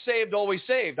once saved, always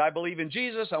saved. I believe in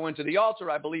Jesus. I went to the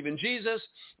altar. I believe in Jesus.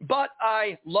 But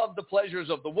I love the pleasures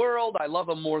of the world. I love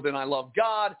them more than I love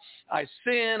God. I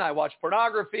sin. I watch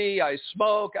pornography. I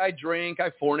smoke. I drink. I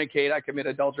fornicate. I commit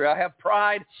adultery. I have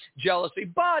pride, jealousy.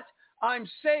 But I'm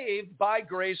saved by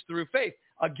grace through faith.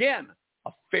 Again,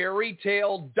 a fairy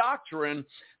tale doctrine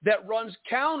that runs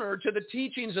counter to the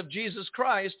teachings of Jesus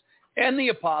Christ and the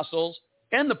apostles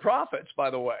and the prophets, by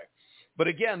the way. But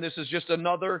again, this is just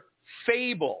another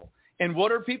fable. And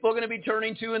what are people going to be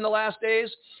turning to in the last days?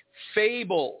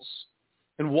 Fables.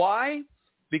 And why?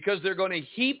 Because they're going to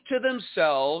heap to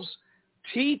themselves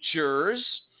teachers.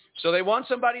 So they want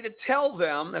somebody to tell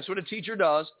them, that's what a teacher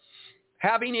does,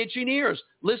 having itching ears.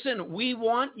 Listen, we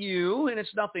want you, and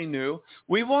it's nothing new,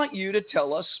 we want you to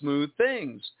tell us smooth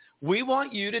things. We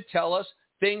want you to tell us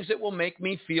things that will make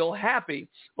me feel happy.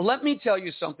 Well, let me tell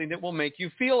you something that will make you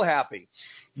feel happy.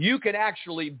 You can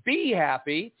actually be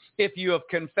happy if you have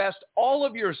confessed all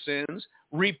of your sins,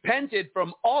 repented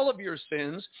from all of your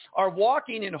sins, are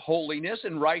walking in holiness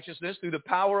and righteousness through the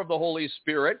power of the Holy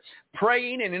Spirit,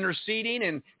 praying and interceding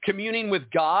and communing with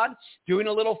God, doing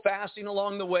a little fasting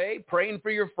along the way, praying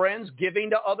for your friends, giving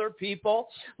to other people,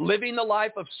 living the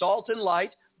life of salt and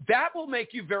light. That will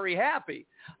make you very happy.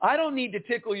 I don't need to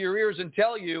tickle your ears and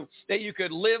tell you that you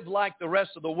could live like the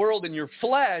rest of the world in your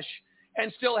flesh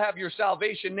and still have your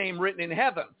salvation name written in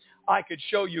heaven. I could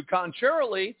show you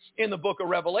contrarily in the book of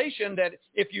Revelation that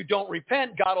if you don't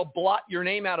repent, God will blot your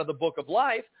name out of the book of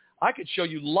life. I could show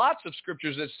you lots of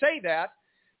scriptures that say that,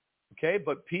 okay?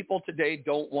 But people today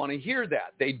don't want to hear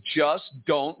that. They just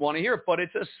don't want to hear it, but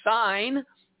it's a sign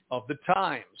of the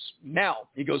times. Now,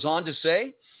 he goes on to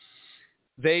say,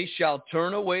 they shall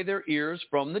turn away their ears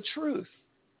from the truth.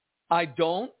 I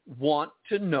don't want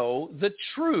to know the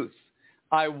truth.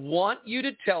 I want you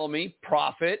to tell me,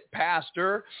 prophet,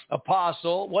 pastor,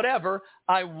 apostle, whatever,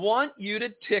 I want you to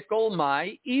tickle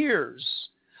my ears.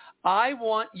 I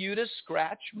want you to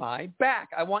scratch my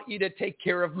back. I want you to take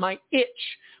care of my itch.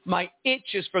 My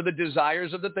itch is for the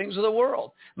desires of the things of the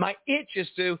world. My itch is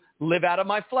to live out of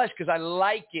my flesh because I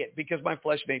like it, because my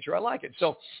flesh nature, I like it.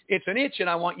 So it's an itch and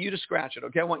I want you to scratch it,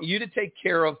 okay? I want you to take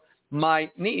care of my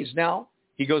needs. Now,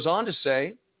 he goes on to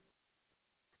say,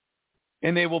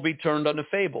 and they will be turned unto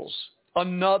fables.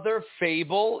 Another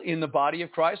fable in the body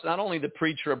of Christ, not only the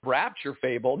pre-trib rapture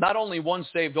fable, not only once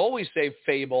saved, always saved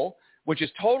fable, which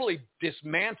is totally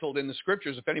dismantled in the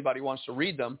scriptures if anybody wants to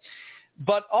read them,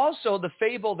 but also the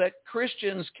fable that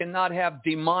Christians cannot have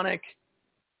demonic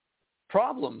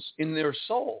problems in their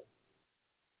soul.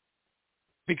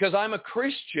 Because I'm a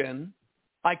Christian,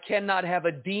 I cannot have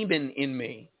a demon in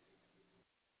me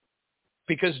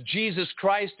because Jesus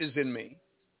Christ is in me.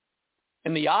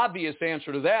 And the obvious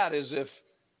answer to that is if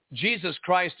Jesus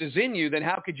Christ is in you, then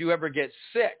how could you ever get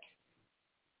sick?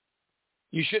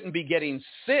 You shouldn't be getting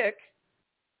sick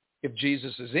if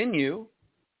Jesus is in you.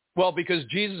 Well, because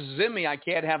Jesus is in me, I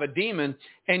can't have a demon.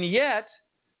 And yet,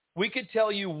 we could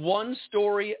tell you one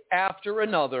story after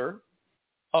another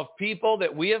of people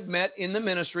that we have met in the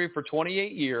ministry for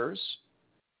 28 years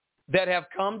that have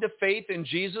come to faith in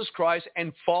Jesus Christ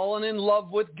and fallen in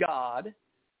love with God,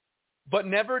 but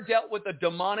never dealt with a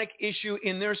demonic issue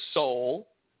in their soul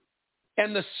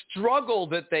and the struggle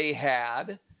that they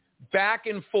had back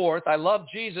and forth. I love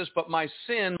Jesus, but my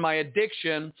sin, my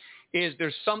addiction is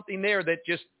there's something there that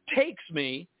just takes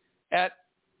me at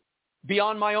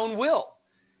beyond my own will.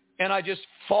 And I just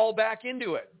fall back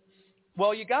into it.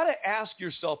 Well, you got to ask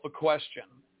yourself a question.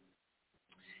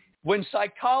 When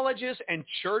psychologists and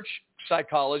church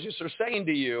psychologists are saying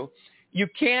to you, you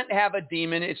can't have a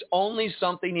demon, it's only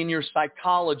something in your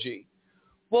psychology.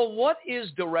 Well, what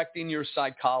is directing your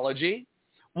psychology?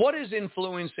 What is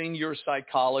influencing your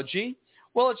psychology?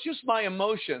 Well, it's just my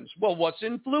emotions. Well, what's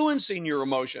influencing your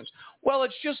emotions? Well,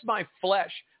 it's just my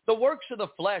flesh. The works of the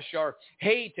flesh are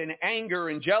hate and anger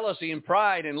and jealousy and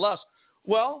pride and lust.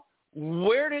 Well,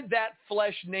 where did that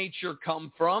flesh nature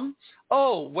come from?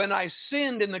 Oh, when I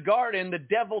sinned in the garden, the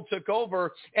devil took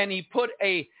over and he put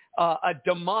a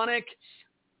demonic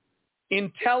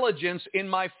intelligence in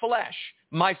my flesh.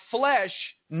 My flesh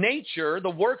nature, the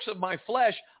works of my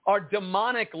flesh are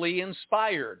demonically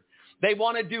inspired. They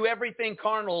want to do everything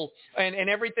carnal and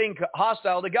everything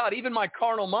hostile to God. Even my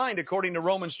carnal mind, according to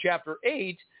Romans chapter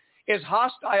 8, is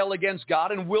hostile against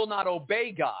God and will not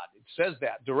obey God. It says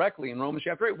that directly in Romans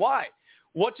chapter 8. Why?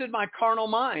 What's in my carnal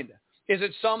mind? Is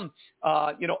it some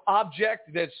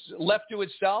object that's left to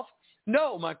itself?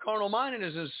 No, my carnal mind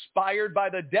is inspired by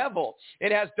the devil.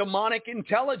 It has demonic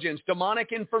intelligence,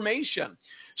 demonic information.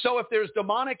 So if there's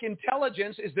demonic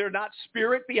intelligence, is there not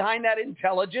spirit behind that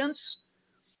intelligence?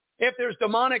 If there's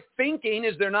demonic thinking,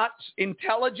 is there not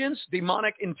intelligence,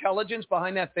 demonic intelligence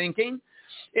behind that thinking?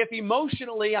 If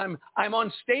emotionally I'm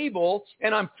unstable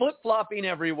and I'm flip-flopping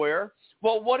everywhere,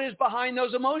 well, what is behind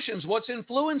those emotions? What's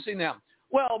influencing them?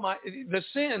 Well, the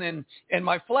sin and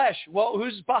my flesh. Well,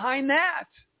 who's behind that?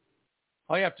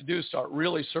 All you have to do is start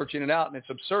really searching it out, and it's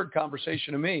absurd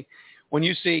conversation to me when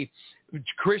you see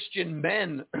Christian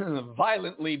men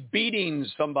violently beating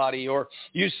somebody, or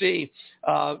you see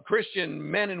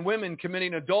Christian men and women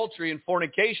committing adultery and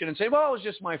fornication and say, well, it was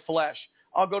just my flesh.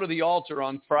 I'll go to the altar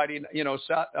on Friday,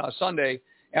 Sunday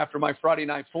after my Friday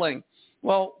night fling.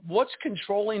 Well, what's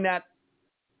controlling that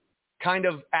kind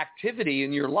of activity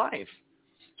in your life?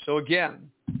 So again,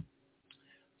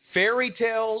 fairy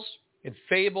tales and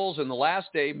fables in the last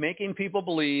day, making people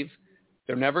believe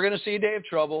they're never going to see a day of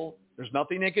trouble. There's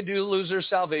nothing they can do to lose their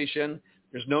salvation.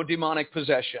 There's no demonic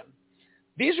possession.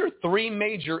 These are three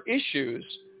major issues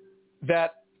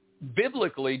that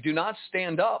biblically do not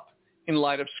stand up in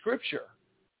light of Scripture.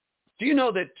 Do you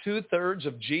know that 2/3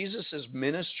 of Jesus'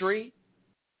 ministry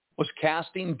was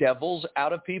casting devils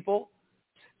out of people?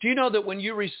 Do you know that when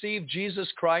you receive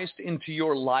Jesus Christ into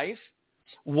your life,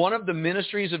 one of the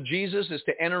ministries of Jesus is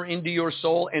to enter into your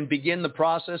soul and begin the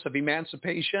process of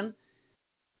emancipation?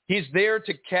 He's there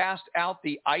to cast out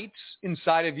the ites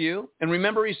inside of you. And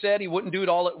remember, he said he wouldn't do it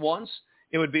all at once.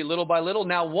 It would be little by little.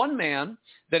 Now, one man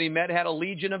that he met had a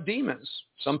legion of demons.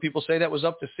 Some people say that was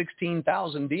up to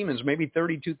 16,000 demons, maybe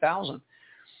 32,000.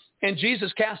 And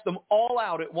Jesus cast them all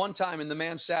out at one time, and the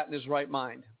man sat in his right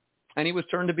mind. And he was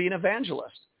turned to be an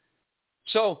evangelist.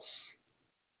 So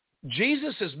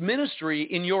Jesus' ministry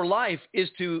in your life is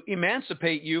to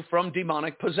emancipate you from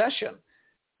demonic possession.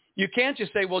 You can't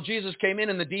just say, well, Jesus came in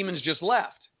and the demons just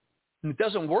left. It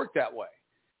doesn't work that way.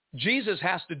 Jesus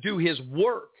has to do his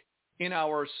work in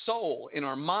our soul, in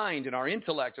our mind, in our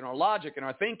intellect, in our logic, in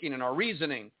our thinking, in our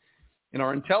reasoning, in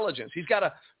our intelligence. He's got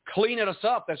to clean us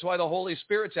up. That's why the Holy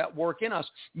Spirit's at work in us.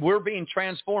 We're being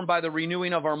transformed by the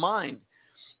renewing of our mind.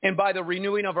 And by the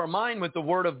renewing of our mind with the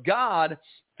Word of God,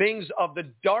 things of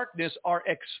the darkness are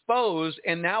exposed,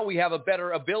 and now we have a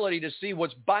better ability to see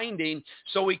what's binding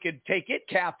so we could take it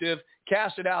captive,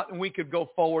 cast it out, and we could go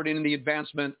forward in the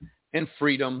advancement and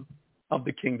freedom of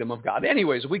the kingdom of God.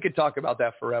 Anyways, we could talk about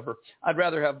that forever. I'd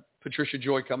rather have Patricia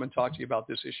Joy come and talk to you about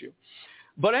this issue.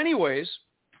 But anyways,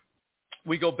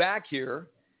 we go back here.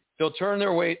 They'll turn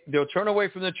away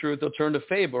from the truth. They'll turn to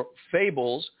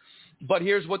fables. But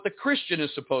here's what the Christian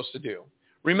is supposed to do.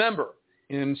 Remember,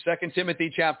 in 2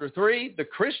 Timothy chapter 3, the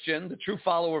Christian, the true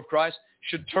follower of Christ,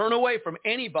 should turn away from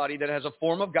anybody that has a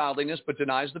form of godliness but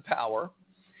denies the power.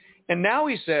 And now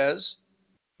he says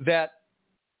that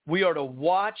we are to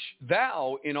watch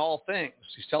thou in all things.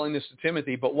 He's telling this to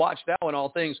Timothy, but watch thou in all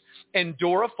things.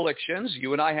 Endure afflictions.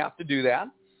 You and I have to do that.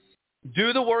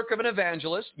 Do the work of an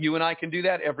evangelist. You and I can do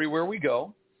that everywhere we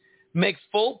go. Make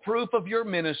full proof of your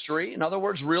ministry. In other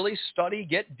words, really study,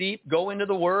 get deep, go into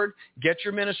the Word, get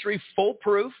your ministry full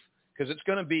proof, because it's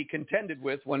going to be contended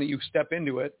with when you step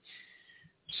into it.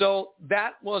 So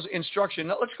that was instruction.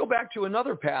 Now let's go back to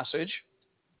another passage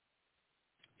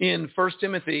in 1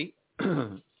 Timothy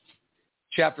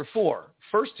chapter 4.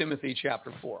 1 Timothy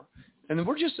chapter 4. And then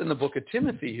we're just in the book of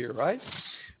Timothy here, right?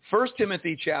 1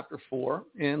 Timothy chapter 4,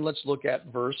 and let's look at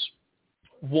verse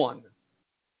 1.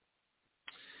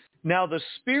 Now the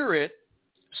Spirit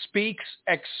speaks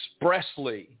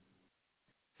expressly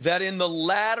that in the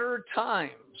latter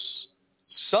times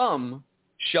some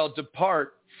shall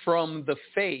depart from the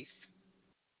faith.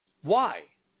 Why?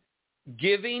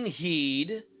 Giving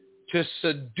heed to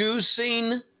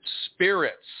seducing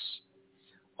spirits.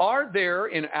 Are there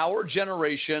in our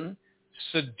generation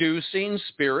seducing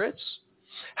spirits?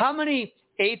 How many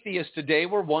atheists today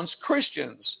were once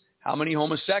Christians? How many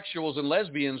homosexuals and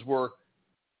lesbians were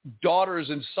daughters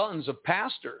and sons of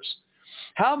pastors?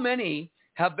 How many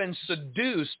have been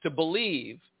seduced to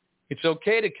believe it's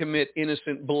okay to commit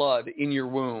innocent blood in your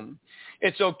womb?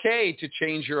 It's okay to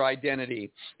change your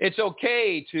identity. It's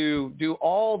okay to do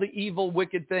all the evil,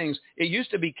 wicked things. It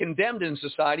used to be condemned in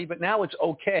society, but now it's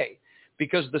okay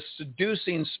because the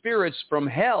seducing spirits from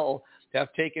hell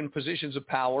have taken positions of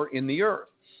power in the earth.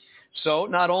 So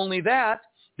not only that,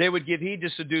 they would give heed to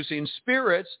seducing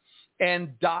spirits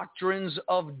and doctrines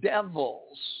of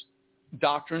devils.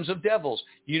 Doctrines of devils.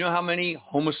 You know how many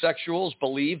homosexuals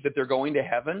believe that they're going to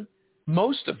heaven?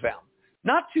 Most of them.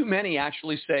 Not too many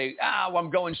actually say, well, I'm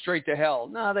going straight to hell.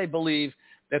 No, they believe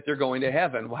that they're going to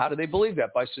heaven. Well, how do they believe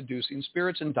that? By seducing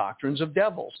spirits and doctrines of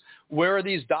devils. Where are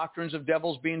these doctrines of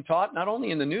devils being taught? Not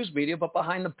only in the news media, but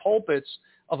behind the pulpits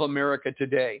of America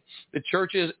today. The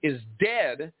church is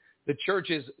dead. The church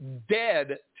is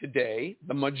dead today.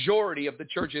 The majority of the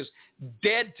church is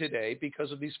dead today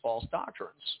because of these false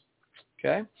doctrines.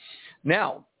 Okay?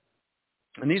 Now,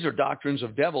 and these are doctrines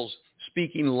of devils,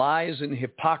 speaking lies and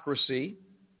hypocrisy,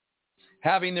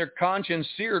 having their conscience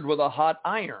seared with a hot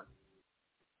iron.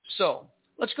 So,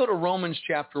 let's go to Romans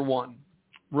chapter 1.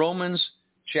 Romans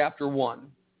chapter 1.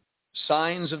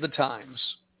 Signs of the times.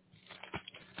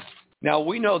 Now,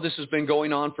 we know this has been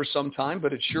going on for some time,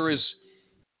 but it sure is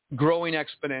growing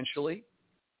exponentially.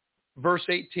 Verse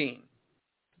 18.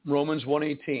 Romans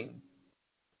 1:18.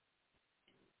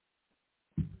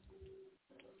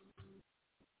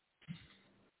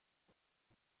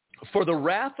 For the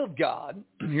wrath of God,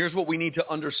 here's what we need to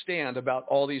understand about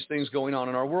all these things going on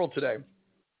in our world today.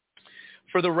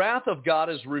 For the wrath of God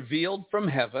is revealed from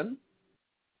heaven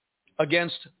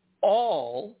against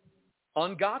all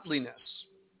ungodliness.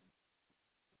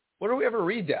 Where do we ever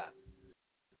read that?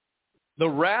 The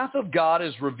wrath of God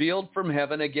is revealed from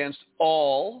heaven against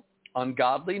all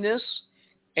ungodliness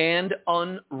and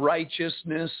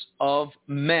unrighteousness of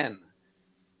men.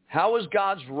 How is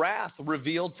God's wrath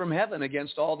revealed from heaven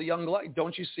against all the ungodly?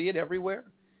 Don't you see it everywhere?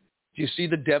 Do you see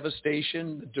the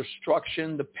devastation, the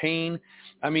destruction, the pain?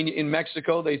 I mean, in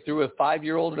Mexico, they threw a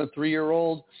 5-year-old and a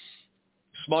 3-year-old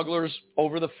smugglers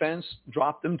over the fence,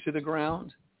 dropped them to the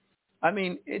ground. I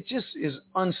mean, it just is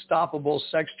unstoppable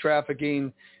sex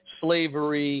trafficking,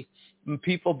 slavery,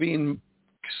 people being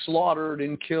slaughtered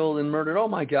and killed and murdered. Oh,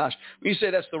 my gosh. When you say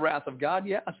that's the wrath of God,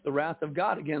 yeah, it's the wrath of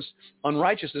God against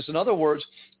unrighteousness. In other words,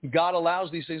 God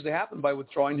allows these things to happen by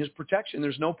withdrawing his protection.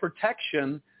 There's no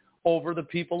protection over the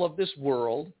people of this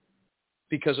world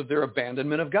because of their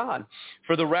abandonment of God.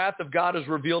 For the wrath of God is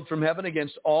revealed from heaven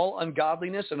against all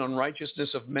ungodliness and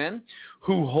unrighteousness of men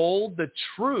who hold the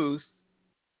truth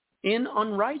in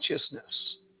unrighteousness.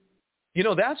 You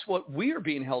know, that's what we are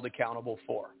being held accountable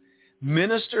for.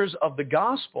 Ministers of the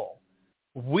gospel,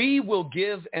 we will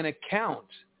give an account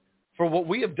for what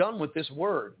we have done with this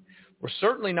word. We're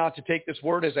certainly not to take this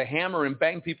word as a hammer and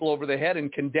bang people over the head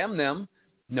and condemn them.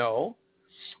 No.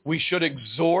 We should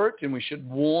exhort and we should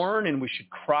warn and we should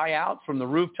cry out from the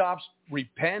rooftops,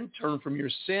 repent, turn from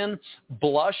your sin,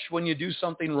 blush when you do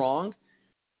something wrong.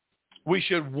 We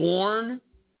should warn,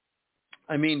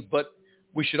 but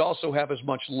we should also have as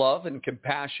much love and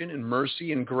compassion and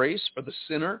mercy and grace for the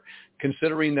sinner,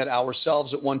 considering that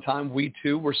ourselves at one time, we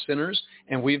too were sinners,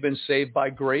 and we've been saved by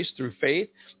grace through faith.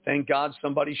 Thank God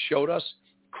somebody showed us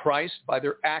Christ by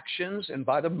their actions and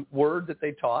by the word that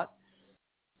they taught.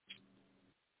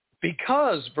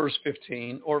 Because, verse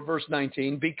 15 or verse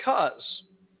 19, because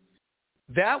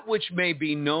that which may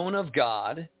be known of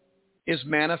God is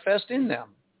manifest in them,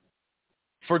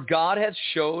 for God hath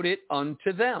showed it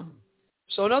unto them.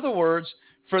 So in other words,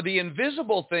 for the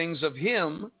invisible things of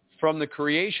him from the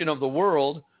creation of the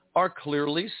world are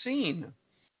clearly seen,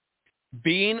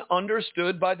 being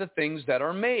understood by the things that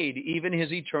are made, even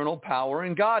his eternal power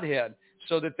and Godhead,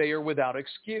 so that they are without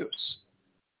excuse.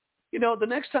 You know, the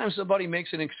next time somebody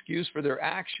makes an excuse for their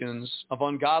actions of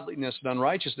ungodliness and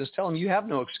unrighteousness, tell them you have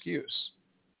no excuse.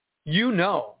 You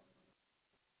know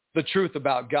the truth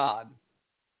about God.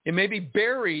 It may be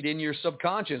buried in your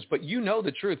subconscious, but you know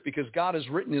the truth because God has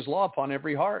written his law upon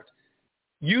every heart.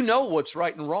 You know what's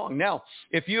right and wrong. Now,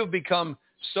 if you have become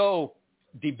so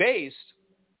debased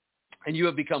and you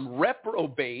have become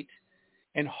reprobate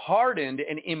and hardened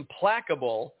and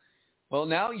implacable, well,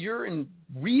 now you're in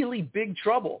really big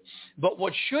trouble. But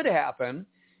what should happen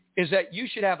is that you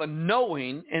should have a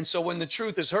knowing, and so when the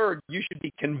truth is heard, you should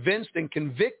be convinced and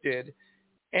convicted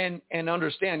and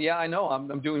understand, yeah, I know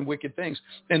I'm doing wicked things.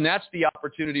 And that's the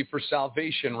opportunity for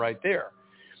salvation right there.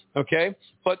 Okay?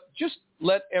 But just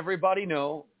let everybody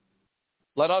know,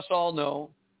 let us all know,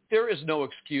 there is no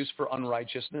excuse for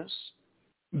unrighteousness.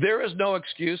 There is no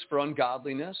excuse for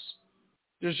ungodliness.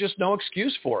 There's just no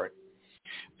excuse for it.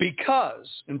 Because,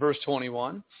 in verse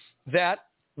 21, that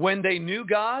when they knew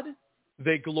God,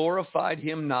 they glorified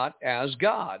him not as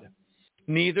God,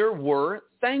 neither were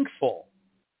thankful,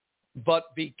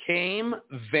 but became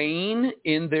vain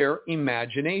in their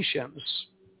imaginations.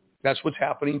 That's what's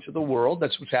happening to the world.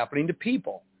 That's what's happening to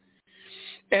people.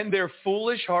 And their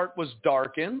foolish heart was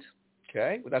darkened.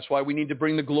 Okay, that's why we need to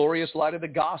bring the glorious light of the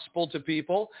gospel to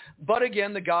people. But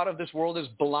again, the God of this world has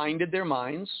blinded their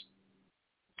minds.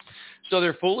 So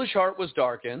their foolish heart was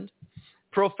darkened.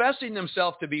 Professing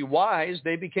themselves to be wise,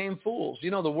 they became fools.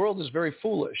 You know, the world is very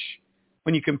foolish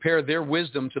when you compare their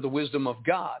wisdom to the wisdom of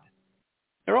God.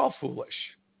 They're all foolish.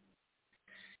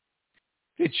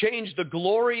 They changed the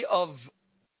glory of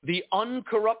the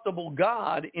uncorruptible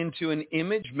God into an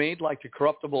image made like a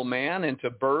corruptible man,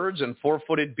 into birds and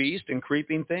four-footed beasts and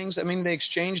creeping things. I mean, they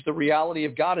exchanged the reality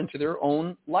of God into their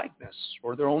own likeness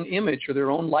or their own image or their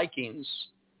own likings.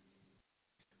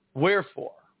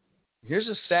 Wherefore, here's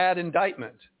a sad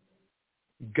indictment.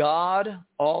 God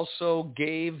also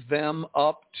gave them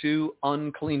up to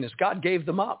uncleanness. God gave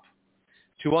them up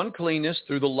to uncleanness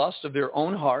through the lust of their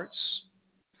own hearts,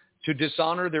 to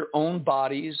dishonor their own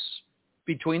bodies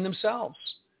between themselves.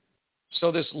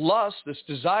 So this lust, this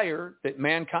desire that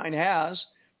mankind has,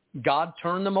 God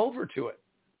turned them over to it.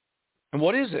 And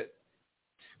what is it?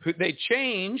 They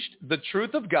changed the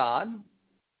truth of God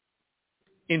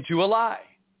into a lie.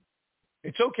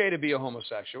 It's okay to be a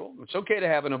homosexual. It's okay to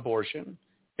have an abortion.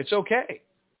 It's okay.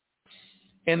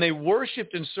 And they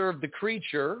worshiped and served the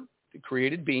creature, the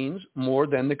created beings, more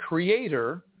than the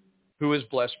Creator, who is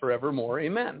blessed forevermore.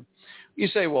 Amen. You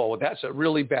say, well, that's a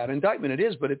really bad indictment. It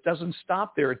is, but it doesn't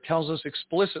stop there. It tells us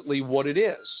explicitly what it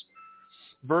is.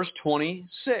 Verse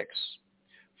 26,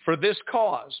 for this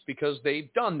cause, because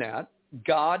they've done that,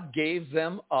 God gave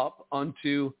them up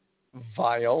unto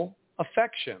vile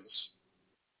affections.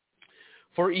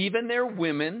 For even their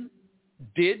women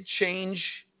did change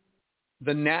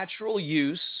the natural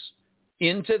use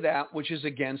into that which is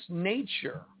against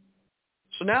nature.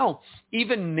 So now,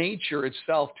 even nature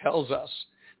itself tells us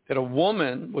that a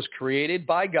woman was created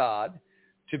by God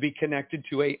to be connected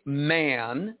to a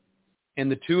man,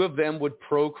 and the two of them would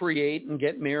procreate and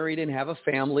get married and have a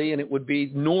family, and it would be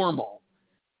normal.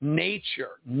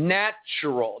 Nature,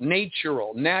 natural,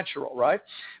 right?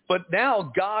 But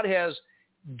now God has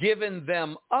given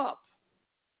them up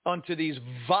unto these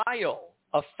vile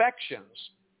affections.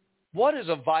 What is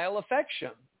a vile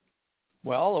affection?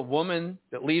 Well, a woman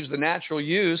that leaves the natural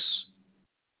use,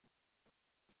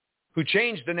 who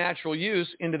changed the natural use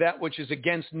into that which is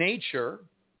against nature.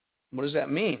 What does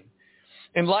that mean?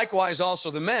 And likewise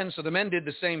also the men. So the men did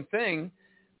the same thing,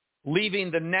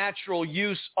 leaving the natural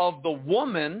use of the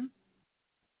woman.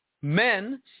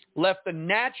 Men left the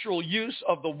natural use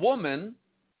of the woman,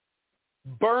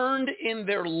 burned in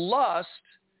their lust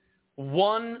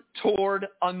one toward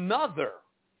another.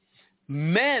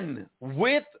 Men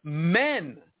with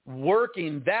men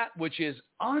working that which is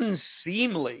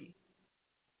unseemly,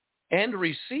 and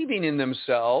receiving in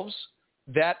themselves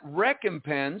that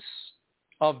recompense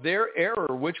of their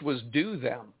error which was due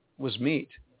them, was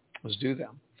due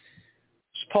them.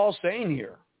 What's Paul saying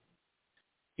here?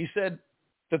 He said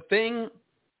the thing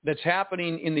that's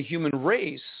happening in the human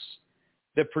race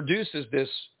that produces this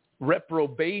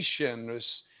reprobation,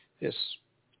 this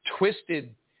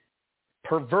twisted,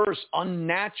 perverse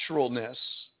unnaturalness,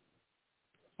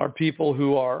 are people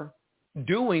who are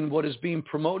doing what is being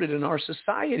promoted in our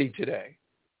society today.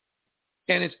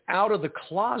 And it's out of the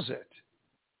closet.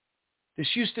 This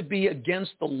used to be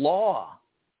against the law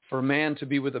for a man to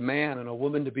be with a man and a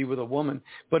woman to be with a woman.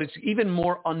 But it's even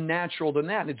more unnatural than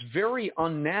that. It's very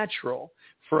unnatural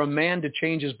for a man to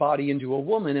change his body into a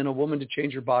woman and a woman to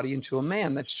change her body into a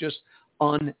man. That's just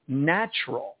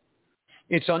unnatural.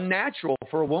 It's unnatural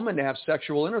for a woman to have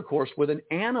sexual intercourse with an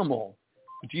animal.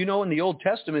 Do you know in the Old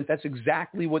Testament, that's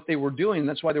exactly what they were doing.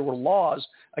 That's why there were laws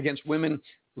against women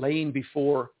laying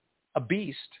before a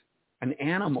beast, an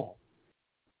animal.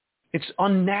 It's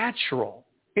unnatural.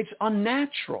 It's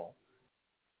unnatural.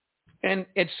 And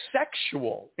it's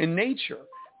sexual in nature.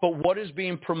 But what is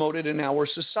being promoted in our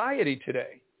society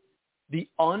today? The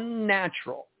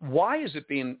unnatural. Why is it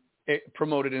being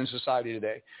promoted in society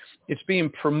today? It's being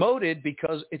promoted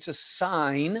because it's a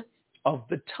sign of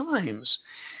the times.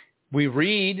 We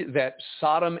read that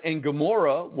Sodom and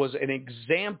Gomorrah was an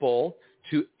example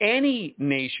to any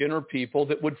nation or people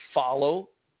that would follow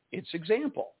its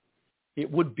example. It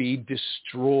would be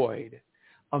destroyed.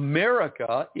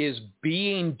 America is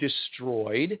being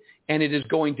destroyed, and it is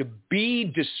going to be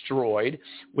destroyed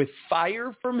with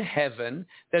fire from heaven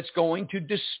that's going to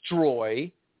destroy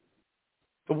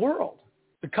the world,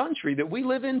 the country that we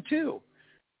live in too.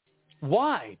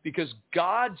 Why? Because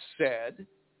God said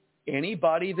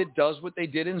anybody that does what they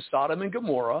did in Sodom and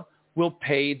Gomorrah will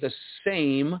pay the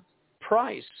same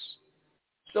price.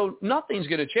 So nothing's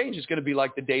going to change. It's going to be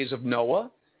like the days of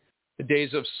Noah, the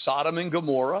days of Sodom and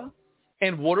Gomorrah.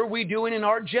 And what are we doing in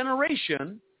our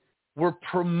generation? We're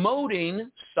promoting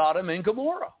Sodom and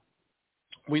Gomorrah.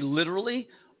 We literally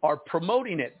are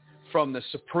promoting it from the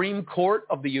Supreme Court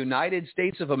of the United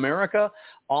States of America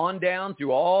on down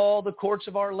through all the courts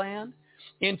of our land,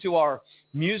 into our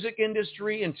music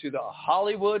industry, into the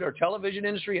Hollywood or television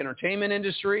industry, entertainment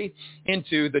industry,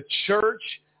 into the church.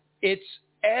 It's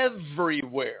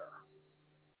everywhere.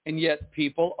 And yet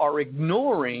people are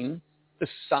ignoring the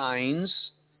signs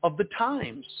of the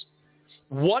times.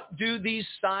 What do these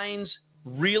signs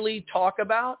really talk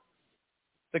about?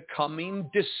 The coming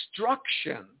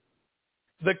destruction.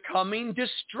 The coming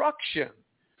destruction.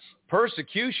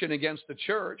 Persecution against the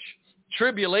church.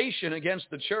 Tribulation against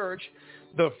the church.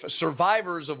 The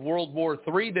survivors of World War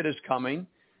III that is coming.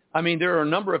 I mean, there are a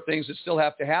number of things that still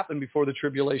have to happen before the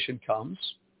tribulation comes.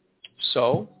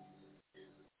 So,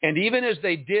 and even as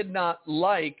they did not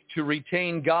like to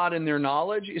retain God in their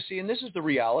knowledge, you see, and this is the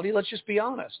reality, let's just be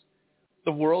honest.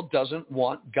 The world doesn't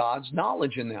want God's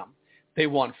knowledge in them. They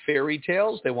want fairy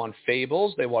tales, they want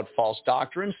fables, they want false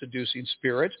doctrines, seducing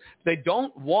spirits. They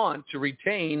don't want to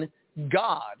retain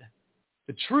God,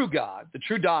 the true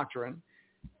doctrine,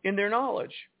 in their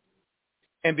knowledge.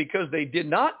 And because they did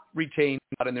not retain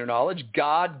God in their knowledge,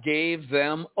 God gave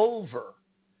them over.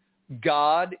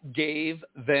 God gave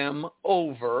them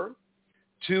over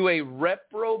to a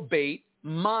reprobate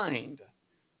mind,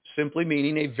 simply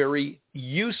meaning a very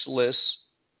useless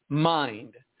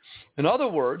mind. In other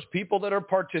words, people that are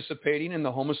participating in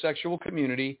the homosexual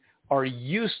community are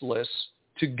useless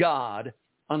to God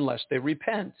unless they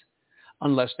repent,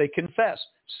 unless they confess.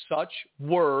 Such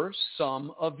were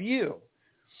some of you.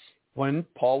 When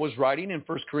Paul was writing in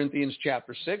 1 Corinthians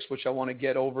chapter 6, which I want to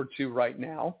get over to right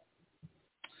now,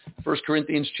 1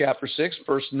 Corinthians chapter 6,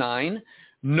 verse 9,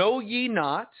 know ye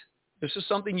not, this is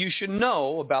something you should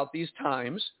know about these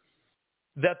times,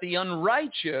 that the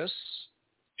unrighteous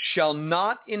shall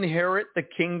not inherit the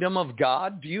kingdom of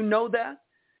God. Do you know that?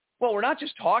 Well, we're not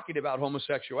just talking about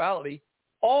homosexuality.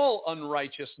 All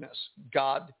unrighteousness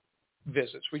God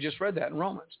visits. We just read that in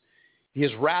Romans.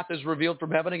 His wrath is revealed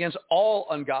from heaven against all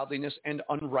ungodliness and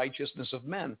unrighteousness of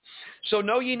men. So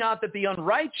know ye not that the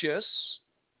unrighteous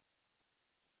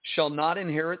shall not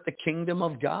inherit the kingdom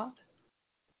of God?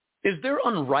 Is there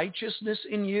unrighteousness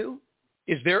in you?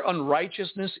 Is there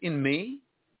unrighteousness in me?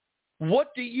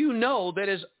 What do you know that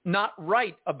is not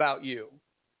right about you?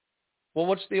 Well,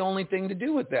 what's the only thing to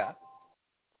do with that?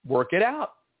 Work it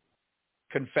out.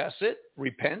 Confess it,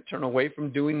 repent, turn away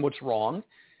from doing what's wrong,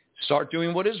 start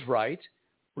doing what is right,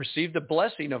 receive the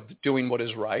blessing of doing what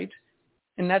is right,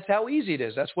 and that's how easy it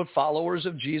is. That's what followers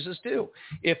of Jesus do.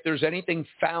 If there's anything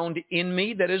found in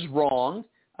me that is wrong,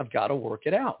 I've got to work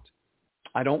it out.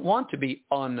 I don't want to be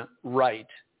unright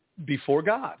before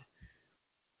God.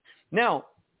 Now,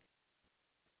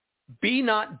 be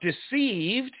not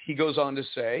deceived, he goes on to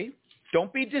say.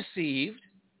 Don't be deceived.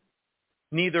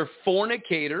 Neither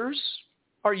fornicators.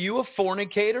 Are you a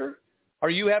fornicator? Are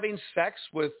you having sex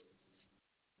with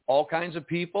all kinds of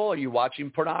people? Are you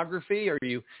watching pornography? Are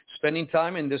you spending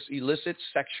time in this illicit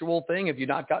sexual thing? Have you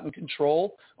not gotten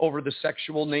control over the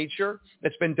sexual nature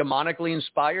that's been demonically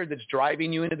inspired, that's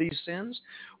driving you into these sins?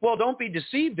 Well, don't be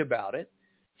deceived about it.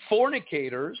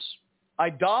 Fornicators,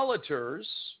 idolaters,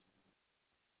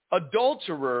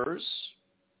 adulterers,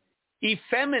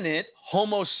 effeminate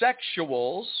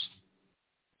homosexuals,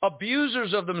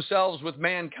 abusers of themselves with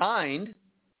mankind,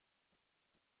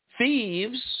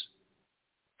 thieves,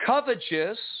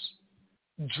 covetous,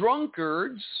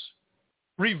 drunkards,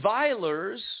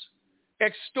 revilers,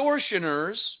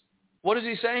 extortioners. What is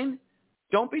he saying?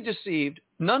 Don't be deceived.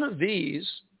 None of these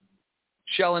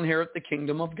shall inherit the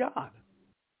kingdom of God.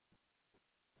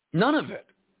 None of it.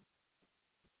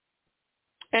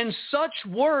 And such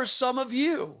were some of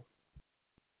you.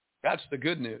 That's the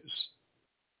good news.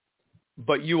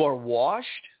 But you are washed,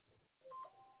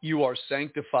 you are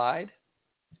sanctified,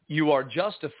 you are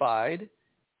justified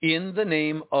in the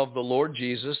name of the Lord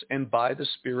Jesus and by the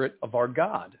Spirit of our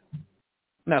God. Isn't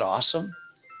that awesome?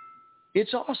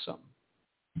 It's awesome.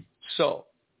 So,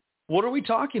 what are we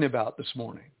talking about this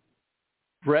morning?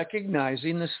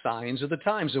 Recognizing the signs of the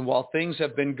times. And while things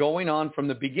have been going on from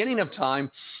the beginning of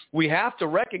time, we have to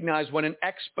recognize when an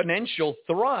exponential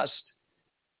thrust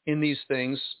in these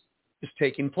things is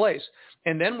taking place.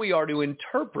 And then we are to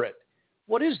interpret,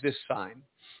 what is this sign?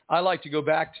 I like to go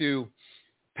back to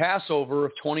Passover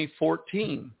of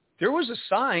 2014. There was a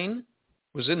sign,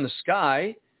 was in the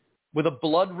sky, with a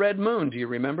blood red moon. Do you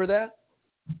remember that?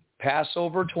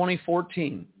 Passover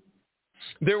 2014.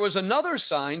 There was another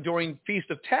sign during Feast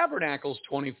of Tabernacles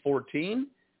 2014.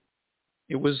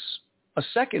 It was a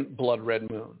second blood red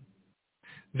moon.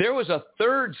 There was a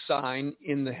third sign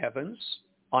in the heavens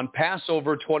on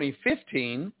Passover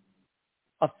 2015,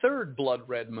 a third blood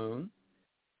red moon.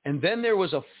 And then there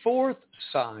was a fourth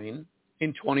sign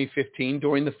in 2015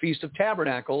 during the Feast of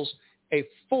Tabernacles, a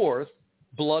fourth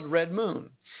blood red moon.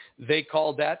 They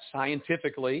called that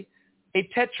scientifically a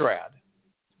tetrad.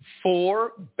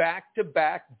 4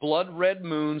 back-to-back blood red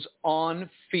moons on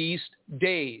feast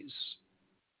days.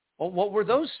 Well, what were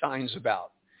those signs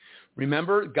about?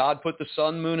 Remember, God put the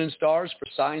sun, moon, and stars for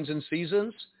signs and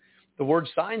seasons. The word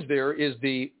signs there is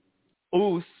the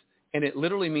uth, and it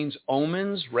literally means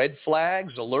omens, red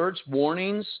flags, alerts,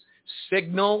 warnings,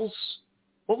 signals.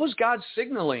 What was God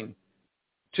signaling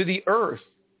to the earth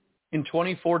in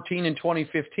 2014 and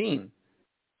 2015?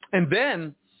 And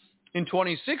then in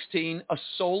 2016, a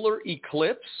solar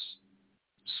eclipse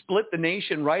split the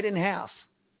nation right in half,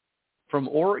 from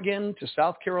Oregon to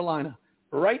South Carolina,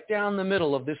 right down the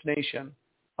middle of this nation.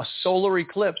 A solar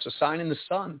eclipse, a sign in the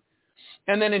sun.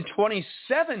 And then in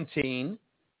 2017,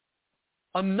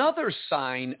 another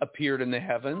sign appeared in the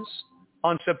heavens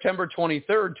on September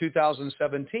 23rd,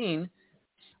 2017,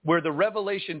 where the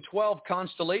Revelation 12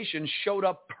 constellation showed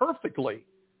up perfectly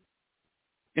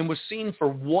and was seen for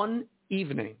one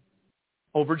evening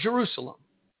over Jerusalem.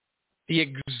 The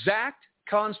exact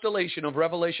constellation of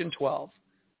Revelation 12,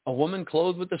 a woman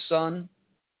clothed with the sun,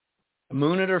 the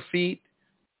moon at her feet,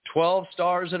 12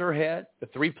 stars at her head, the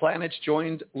 3 planets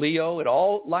joined Leo, it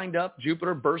all lined up,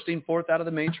 Jupiter bursting forth out of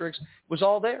the matrix, it was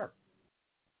all there.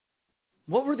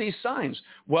 What were these signs?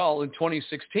 Well, in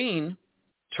 2016,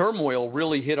 turmoil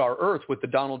really hit our earth with the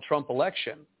Donald Trump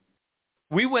election.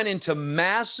 We went into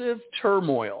massive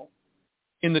turmoil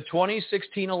in the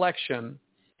 2016 election,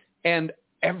 and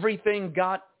everything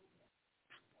got,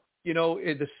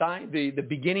 the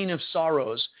beginning of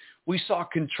sorrows. We saw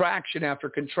contraction after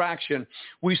contraction.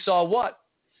 We saw what?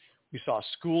 We saw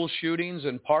school shootings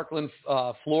in Parkland,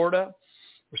 Florida,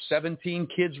 where 17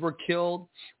 kids were killed.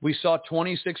 We saw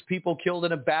 26 people killed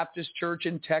in a Baptist church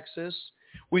in Texas.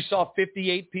 We saw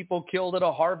 58 people killed at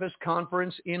a harvest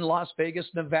conference in Las Vegas,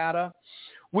 Nevada.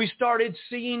 We started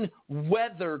seeing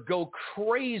weather go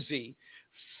crazy.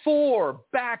 4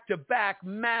 back-to-back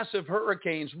massive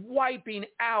hurricanes wiping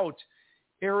out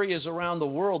areas around the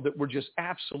world that were just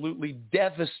absolutely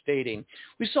devastating.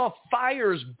 We saw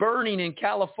fires burning in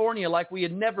California like we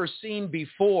had never seen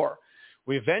before.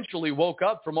 We eventually woke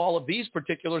up from all of these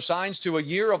particular signs to a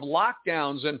year of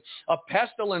lockdowns and a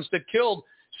pestilence that killed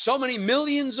so many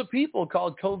millions of people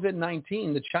called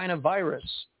COVID-19, the China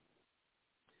virus.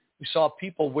 We saw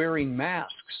people wearing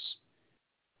masks.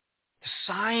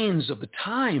 The signs of the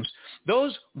times,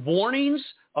 those warnings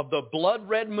of the blood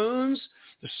red moons,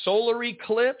 the solar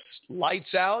eclipse,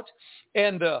 lights out,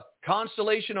 and the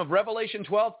constellation of Revelation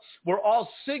 12 were all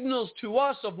signals to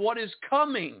us of what is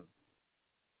coming.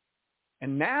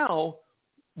 And now,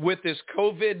 with this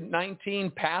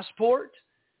COVID-19 passport,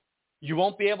 you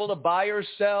won't be able to buy or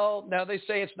sell. Now they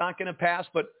say it's not going to pass,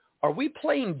 but are we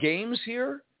playing games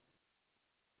here?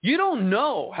 You don't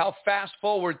know how fast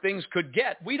forward things could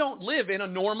get. We don't live in a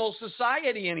normal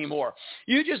society anymore.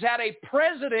 You just had a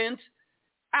president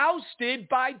ousted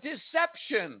by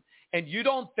deception, and you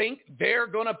don't think they're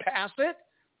going to pass it?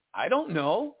 I don't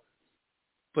know,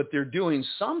 but they're doing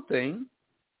something.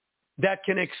 that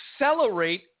can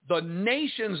accelerate the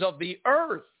nations of the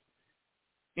earth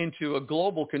into a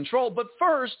global control. But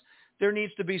first, there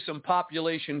needs to be some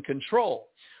population control.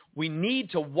 We need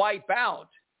to wipe out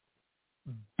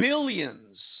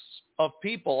billions of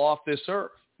people off this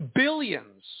earth.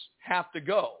 Billions have to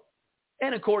go.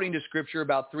 And according to Scripture,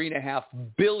 about 3.5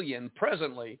 billion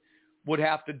presently would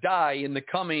have to die in the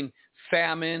coming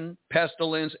famine,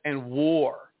 pestilence, and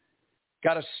war.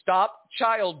 Got to stop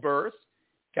childbirth.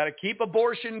 Got to keep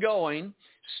abortion going.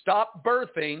 Stop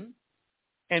birthing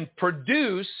and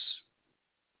produce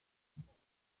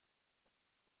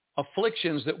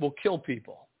afflictions that will kill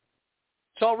people.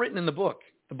 It's all written in the book,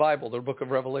 the Bible, the book of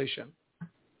Revelation.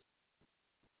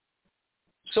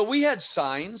 So we had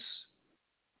signs,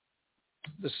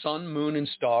 the sun, moon, and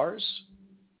stars.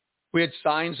 We had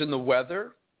signs in the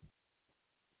weather.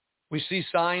 We see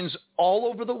signs all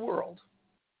over the world,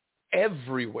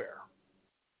 everywhere.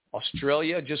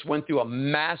 Australia just went through a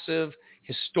massive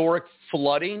historic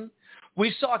flooding.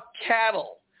 We saw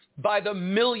cattle by the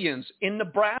millions in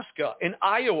Nebraska, in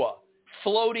Iowa,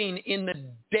 floating in the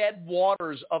dead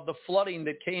waters of the flooding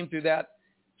that came through that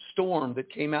storm that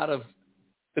came out of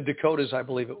the Dakotas, I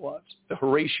believe it was, the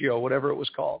Horatio, whatever it was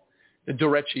called, the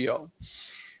Derecho.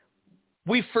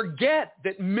 We forget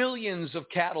that millions of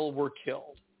cattle were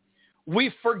killed.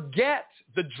 We forget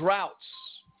the droughts.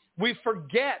 We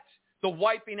forget the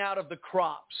wiping out of the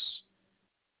crops.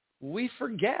 We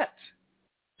forget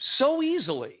so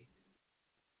easily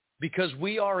because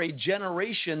we are a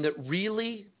generation that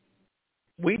really,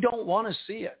 we don't want to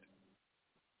see it.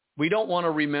 We don't want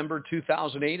to remember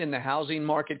 2008 and the housing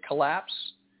market collapse.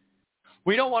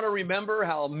 We don't want to remember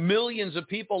how millions of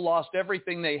people lost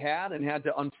everything they had and had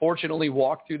to unfortunately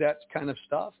walk through that kind of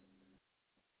stuff.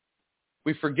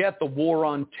 We forget the war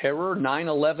on terror,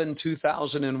 9/11,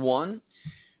 2001.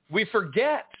 We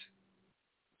forget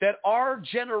that our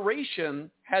generation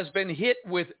has been hit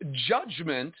with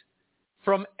judgment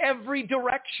from every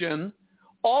direction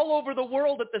all over the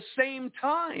world at the same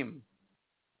time.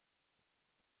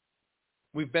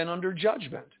 We've been under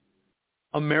judgment.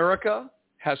 America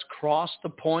has crossed the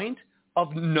point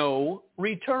of no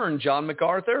return. John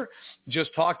MacArthur just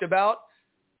talked about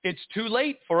it's too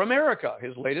late for America,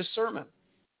 his latest sermon.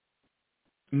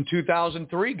 In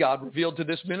 2003, God revealed to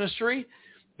this ministry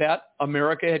that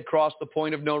America had crossed the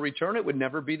point of no return. It would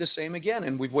never be the same again.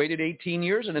 And we've waited 18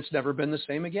 years and it's never been the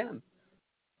same again.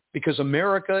 Because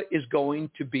America is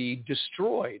going to be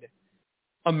destroyed.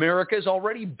 America is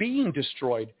already being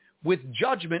destroyed with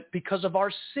judgment because of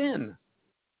our sin.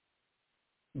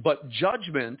 But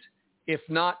judgment, if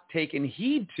not taken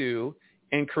heed to,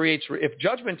 and if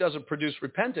judgment doesn't produce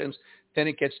repentance, then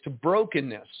it gets to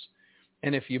brokenness.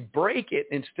 And if you break it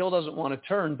and it still doesn't want to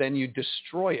turn, then you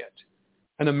destroy it.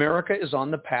 And America is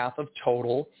on the path of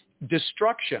total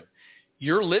destruction.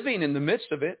 You're living in the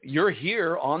midst of it. You're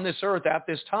here on this earth at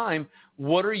this time.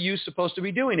 What are you supposed to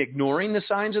be doing? Ignoring the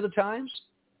signs of the times?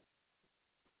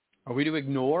 Are we to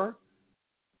ignore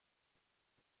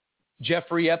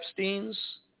Jeffrey Epstein's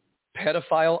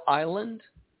pedophile island,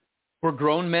 where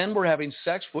grown men were having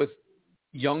sex with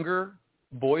younger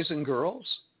boys and girls?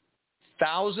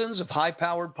 Thousands of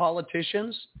high-powered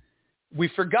politicians. We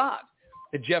forgot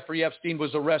that Jeffrey Epstein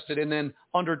was arrested and then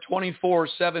under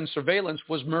 24/7 surveillance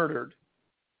was murdered.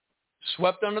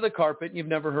 Swept under the carpet, and you've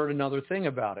never heard another thing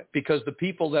about it because the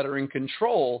people that are in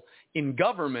control in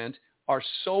government are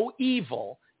so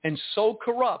evil and so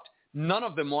corrupt, none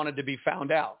of them wanted to be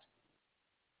found out.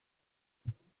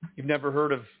 You've never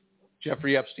heard of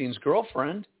Jeffrey Epstein's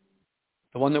girlfriend,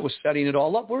 the one that was setting it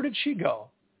all up. Where did she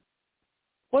go?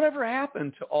 Whatever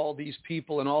happened to all these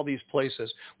people in all these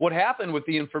places? What happened with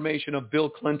the information of Bill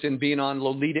Clinton being on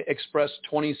Lolita Express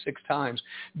 26 times?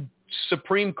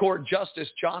 Supreme Court Justice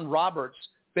John Roberts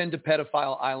been to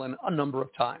Pedophile Island a number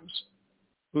of times.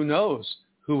 Who knows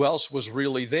who else was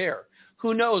really there?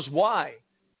 Who knows why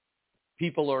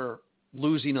people are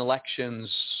losing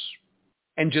elections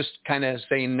and just kind of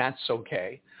saying that's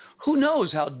okay? Who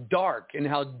knows how dark and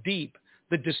how deep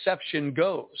the deception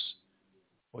goes?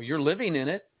 Well, you're living in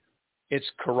it. It's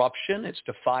corruption. It's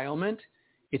defilement.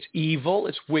 It's evil.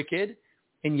 It's wicked.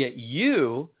 And yet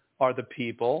you are the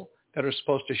people that are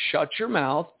supposed to shut your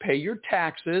mouth, pay your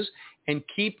taxes, and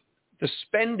keep the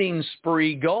spending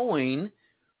spree going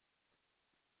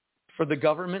for the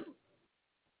government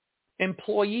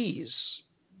employees.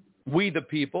 We, the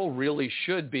people, really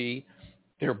should be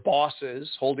their bosses,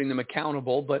 holding them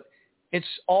accountable, but it's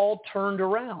all turned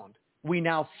around. We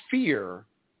now fear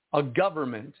a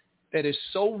government that is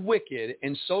so wicked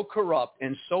and so corrupt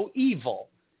and so evil.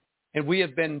 And we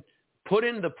have been put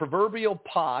in the proverbial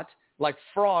pot like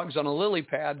frogs on a lily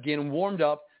pad getting warmed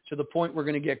up to the point we're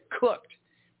going to get cooked.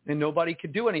 And nobody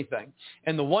could do anything.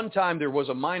 And the one time there was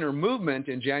a minor movement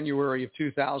in January of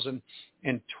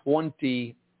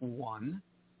 2021,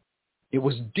 it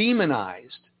was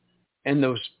demonized. And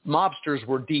those mobsters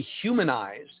were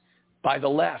dehumanized by the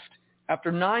left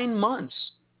after 9 months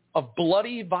of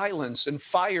bloody violence and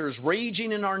fires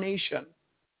raging in our nation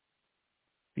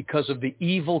because of the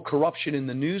evil corruption in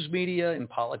the news media and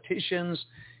politicians.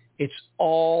 It's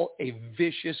all a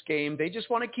vicious game. They just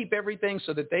want to keep everything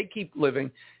so that they keep living.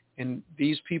 And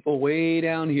these people way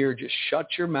down here just shut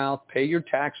your mouth, pay your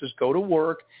taxes, go to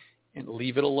work, and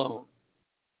leave it alone.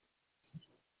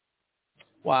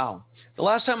 Wow. The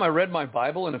last time I read my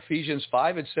Bible in Ephesians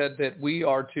 5, it said that we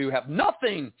are to have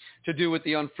nothing to do with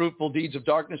the unfruitful deeds of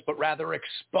darkness, but rather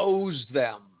expose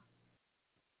them.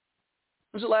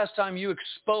 When was the last time you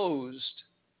exposed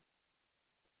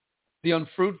the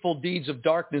unfruitful deeds of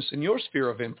darkness in your sphere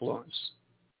of influence?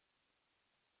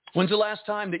 When's the last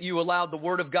time that you allowed the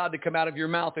word of God to come out of your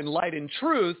mouth in light and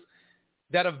truth,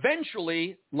 that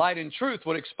eventually light and truth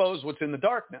would expose what's in the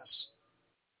darkness?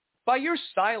 By your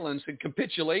silence and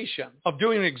capitulation of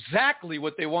doing exactly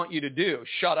what they want you to do,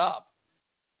 shut up,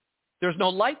 there's no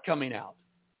light coming out.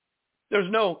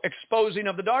 There's no exposing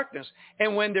of the darkness.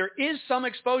 And when there is some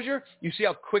exposure, you see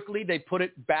how quickly they put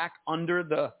it back under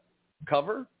the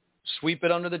cover, sweep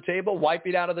it under the table, wipe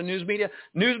it out of the news media.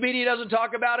 News media doesn't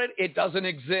talk about it. It doesn't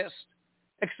exist,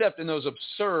 except in those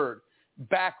absurd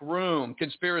backroom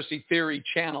conspiracy theory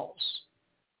channels.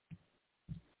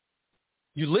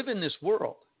 You live in this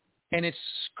world, and it's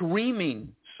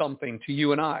screaming something to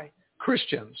you and I,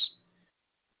 Christians,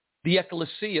 the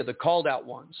ecclesia, the called out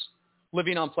ones,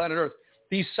 living on planet Earth.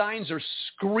 These signs are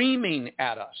screaming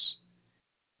at us.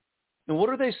 And what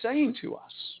are they saying to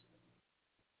us?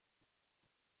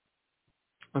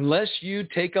 Unless you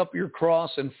take up your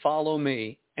cross and follow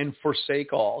me and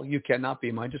forsake all, you cannot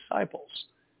be my disciples.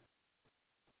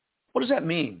 What does that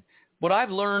mean? What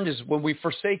I've learned is when we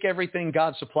forsake everything,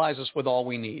 God supplies us with all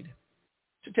we need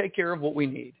to take care of what we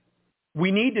need.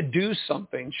 We need to do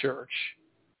something, church.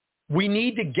 We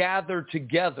need to gather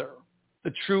together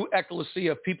the true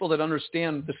ecclesia of people that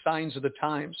understand the signs of the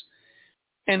times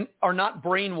and are not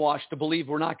brainwashed to believe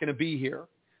we're not going to be here.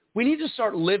 We need to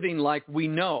start living like we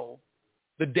know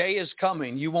the day is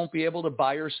coming. You won't be able to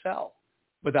buy or sell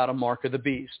without a mark of the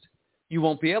beast. You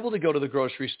won't be able to go to the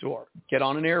grocery store, get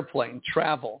on an airplane,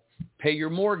 travel, pay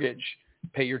your mortgage,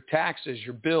 pay your taxes,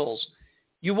 your bills.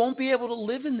 You won't be able to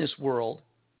live in this world.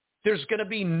 There's going to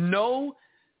be no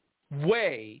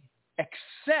way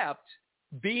except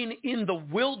being in the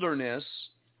wilderness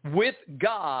with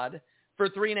God for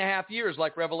 3.5 years,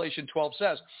 like Revelation 12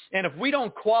 says. And if we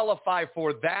don't qualify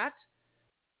for that,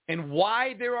 and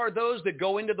why there are those that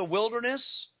go into the wilderness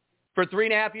for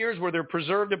 3.5 years where they're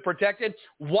preserved and protected,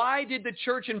 why did the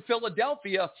church in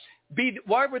Philadelphia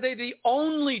why were they the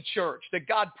only church that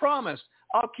God promised,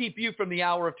 I'll keep you from the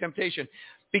hour of temptation?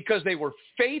 Because they were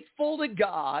faithful to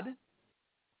God.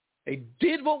 They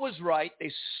did what was right.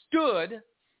 They stood,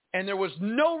 and there was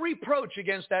no reproach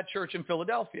against that church in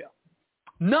Philadelphia.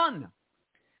 None.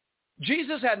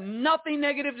 Jesus had nothing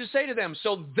negative to say to them,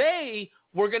 so they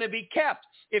were going to be kept.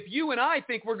 If you and I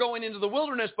think we're going into the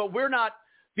wilderness, but we're not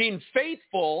being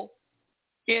faithful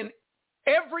in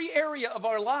every area of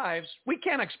our lives, we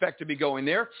can't expect to be going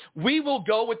there. We will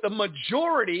go with the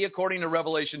majority, according to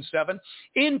Revelation 7,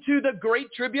 into the great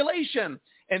tribulation.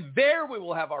 And there we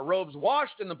will have our robes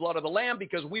washed in the blood of the Lamb,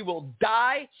 because we will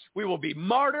die. We will be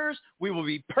martyrs. We will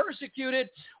be persecuted.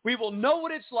 We will know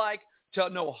what it's like to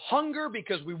know hunger,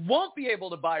 because we won't be able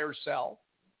to buy or sell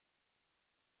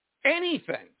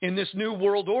anything in this new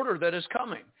world order that is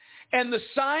coming. And the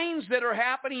signs that are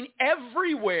happening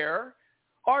everywhere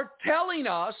are telling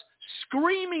us,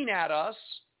 screaming at us,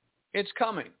 it's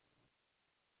coming.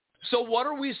 So what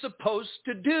are we supposed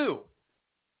to do?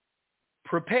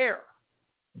 Prepare.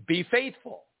 Be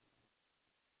faithful.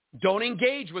 Don't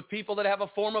engage with people that have a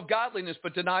form of godliness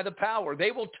but deny the power.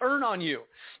 They will turn on you.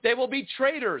 They will be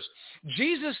traitors.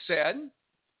 Jesus said,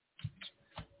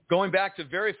 going back to a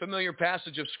very familiar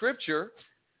passage of Scripture,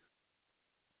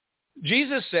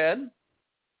 Jesus said,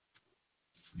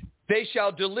 they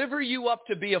shall deliver you up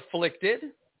to be afflicted.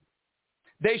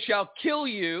 They shall kill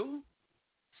you.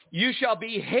 You shall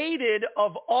be hated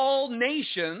of all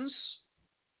nations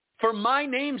for my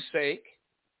name's sake.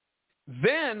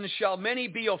 Then shall many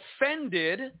be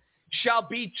offended, shall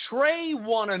betray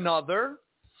one another,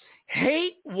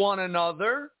 hate one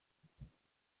another.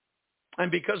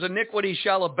 And because iniquity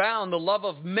shall abound, the love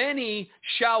of many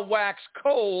shall wax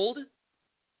cold.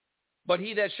 But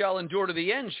he that shall endure to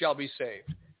the end shall be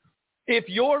saved. If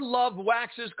your love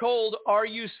waxes cold, are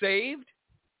you saved?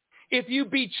 If you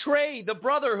betray the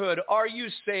brotherhood, are you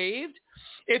saved?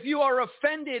 If you are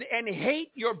offended and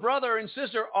hate your brother and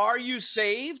sister, are you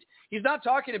saved? He's not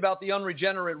talking about the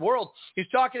unregenerate world. He's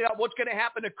talking about what's going to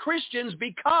happen to Christians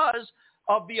because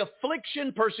of the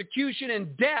affliction, persecution,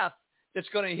 and death that's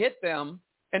going to hit them,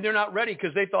 and they're not ready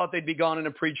because they thought they'd be gone in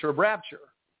a pre-trib rapture.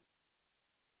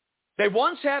 They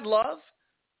once had love.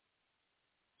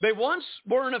 They once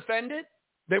weren't offended.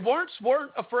 They once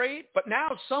weren't afraid, but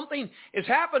now something is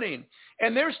happening,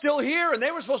 and they're still here, and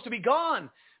they were supposed to be gone.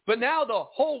 But now the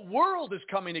whole world is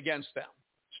coming against them.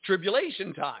 It's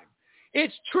tribulation time.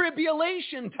 It's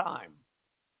tribulation time.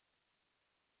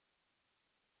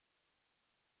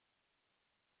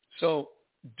 So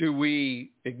do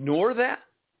we ignore that?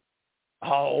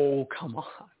 Oh, come on.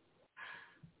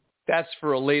 That's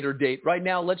for a later date. Right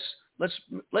now, let's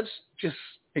just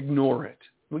ignore it.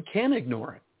 We can't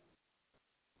ignore it.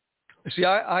 See,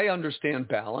 I understand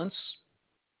balance.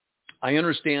 I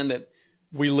understand that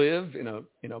we live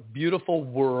in a beautiful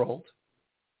world,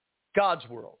 God's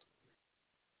world.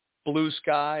 Blue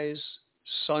skies,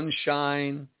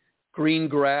 sunshine, green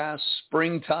grass,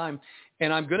 springtime.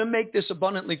 And I'm going to make this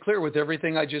abundantly clear with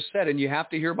everything I just said, and you have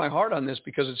to hear my heart on this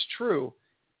because it's true.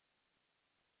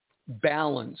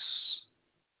 Balance.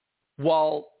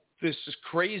 While this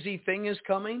crazy thing is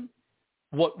coming,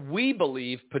 what we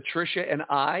believe, Patricia and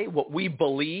I, what we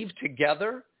believe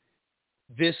together,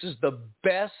 this is the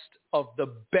best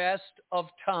of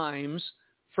times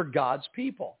for God's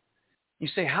people. You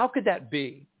say, how could that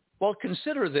be? Well,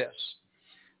 consider this,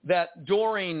 that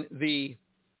during the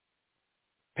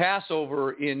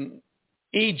Passover in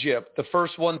Egypt, the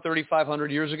first one 3,500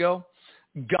 years ago,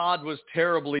 God was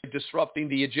terribly disrupting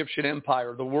the Egyptian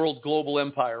empire, the world global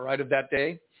empire, right, of that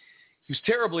day. He was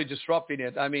terribly disrupting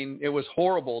it. I mean, it was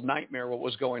horrible, nightmare what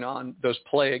was going on, those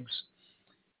plagues.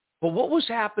 But what was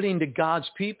happening to God's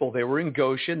people? They were in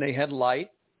Goshen. They had light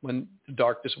when the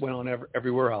darkness went on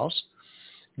everywhere else.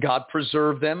 God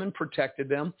preserved them and protected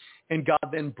them. And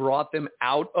God then brought them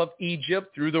out of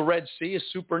Egypt through the Red Sea, a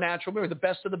supernatural miracle, the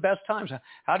best of the best times.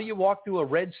 How do you walk through a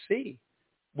Red Sea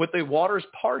with the waters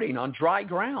parting on dry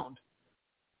ground?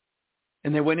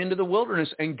 And they went into the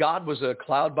wilderness, and God was a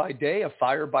cloud by day, a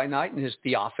fire by night in his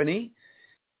theophany.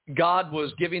 God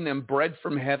was giving them bread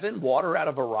from heaven, water out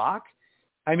of a rock.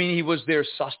 I mean, he was their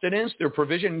sustenance, their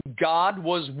provision. God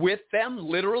was with them.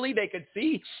 Literally, they could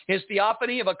see his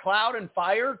theophany of a cloud and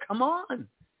fire. Come on.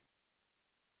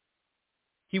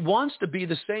 He wants to be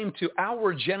the same to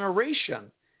our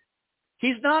generation.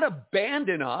 He's not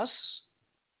abandoned us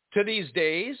to these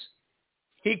days.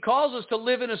 He calls us to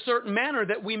live in a certain manner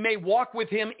that we may walk with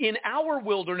him in our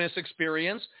wilderness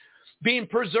experience, being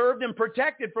preserved and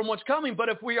protected from what's coming. But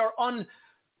if we are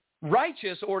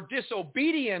unrighteous or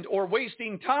disobedient or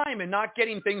wasting time and not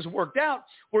getting things worked out,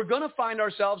 we're going to find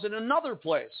ourselves in another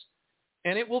place.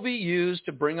 And it will be used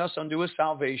to bring us unto a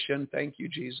salvation. Thank you,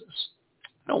 Jesus.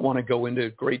 I don't want to go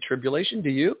into great tribulation, do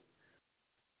you?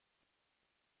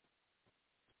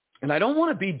 And I don't want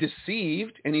to be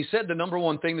deceived. And he said the number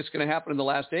one thing that's going to happen in the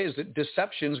last days is that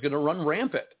deception is going to run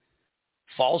rampant.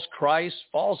 False Christ,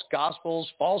 false gospels,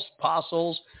 false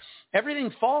apostles,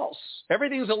 everything false.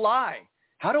 Everything's a lie.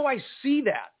 How do I see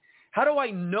that? How do I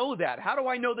know that? How do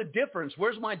I know the difference?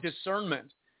 Where's my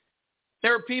discernment?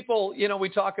 There are people, we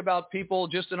talk about people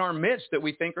just in our midst that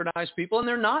we think are nice people, and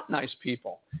they're not nice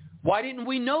people. Why didn't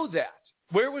we know that?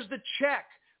 Where was the check?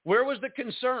 Where was the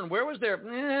concern? Where was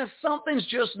there, something's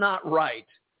just not right.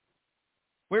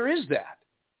 Where is that?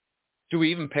 Do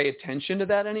we even pay attention to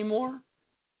that anymore?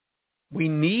 We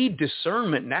need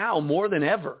discernment now more than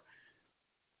ever.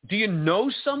 Do you know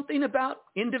something about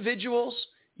individuals?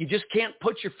 You just can't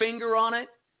put your finger on it?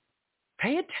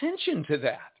 Pay attention to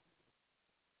that.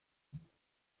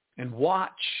 And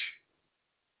watch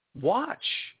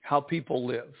how people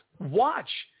live.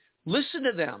 Listen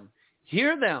to them.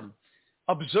 Hear them.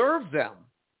 Observe them.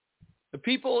 The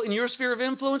people in your sphere of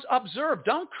influence, observe.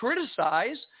 Don't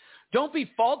criticize. Don't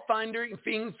be fault-finding,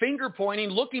 finger-pointing,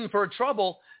 looking for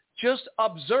trouble. Just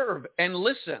observe and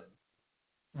listen.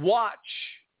 Watch.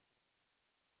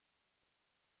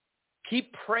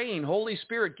 Keep praying. Holy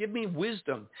Spirit, give me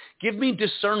wisdom. Give me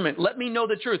discernment. Let me know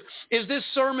the truth. Is this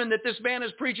sermon that this man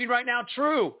is preaching right now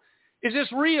true? Is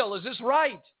this real? Is this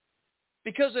right?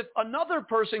 Because if another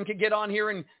person could get on here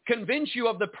and convince you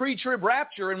of the pre-trib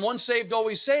rapture and once saved,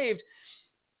 always saved,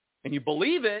 and you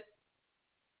believe it,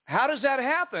 how does that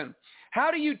happen? How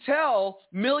do you tell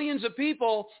millions of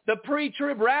people the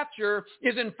pre-trib rapture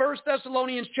is in 1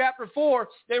 Thessalonians chapter 4?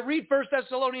 They read 1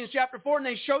 Thessalonians chapter 4 and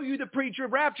they show you the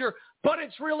pre-trib rapture, but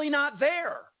it's really not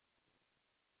there.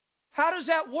 How does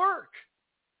that work?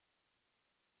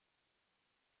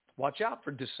 Watch out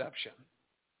for deception.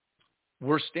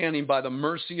 We're standing by the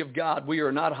mercy of God. We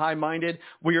are not high-minded.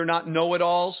 We are not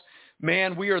know-it-alls.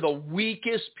 Man, we are the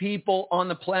weakest people on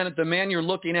the planet. The man you're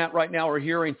looking at right now or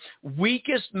hearing,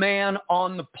 weakest man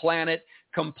on the planet,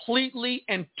 completely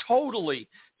and totally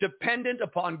dependent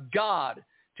upon God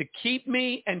to keep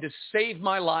me and to save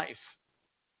my life.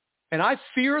 And I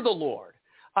fear the Lord.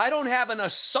 I don't have an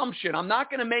assumption. I'm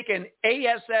not going to make an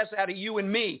ASS out of you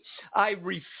and me. I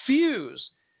refuse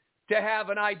to have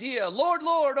an idea. Lord,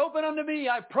 Lord, open unto me.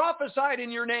 I prophesied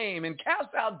in your name and cast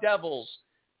out devils.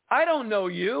 I don't know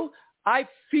you. I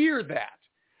fear that.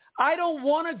 I don't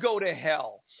want to go to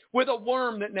hell with a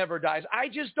worm that never dies. I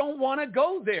just don't want to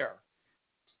go there.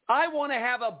 I want to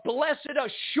have a blessed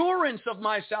assurance of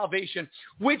my salvation,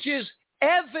 which is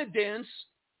evidence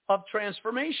of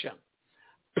transformation,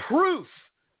 proof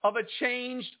of a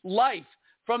changed life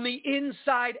from the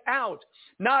inside out.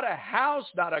 Not a house,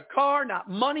 not a car, not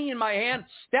money in my hand.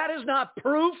 That is not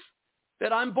proof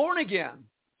that I'm born again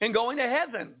and going to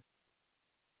heaven.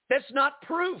 That's not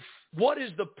proof. What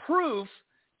is the proof?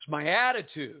 It's my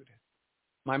attitude,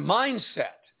 my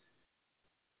mindset,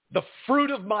 the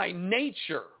fruit of my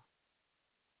nature,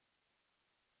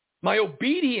 my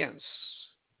obedience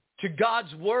to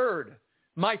God's word,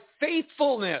 my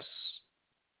faithfulness.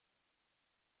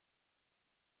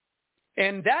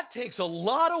 And that takes a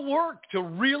lot of work to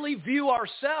really view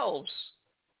ourselves.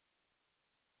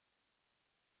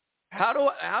 What do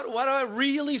I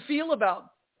really feel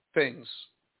about things?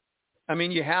 I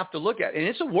mean, you have to look at it, and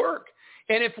it's a work.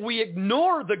 And if we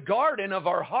ignore the garden of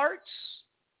our hearts,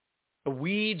 the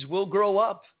weeds will grow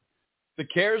up. The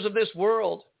cares of this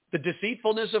world, the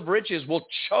deceitfulness of riches will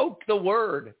choke the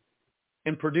word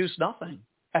and produce nothing.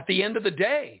 At the end of the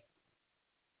day,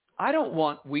 I don't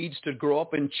want weeds to grow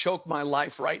up and choke my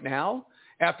life right now.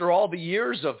 After all the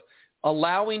years of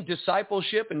allowing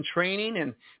discipleship and training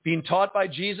and being taught by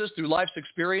Jesus through life's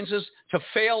experiences, to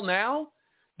fail now,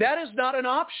 that is not an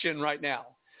option right now.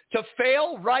 To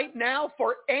fail right now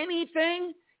for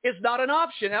anything is not an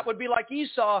option. That would be like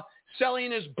Esau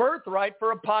selling his birthright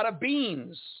for a pot of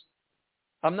beans.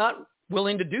 I'm not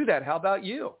willing to do that. How about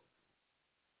you?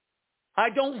 I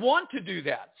don't want to do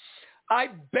that. I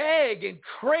beg and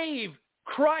crave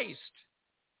Christ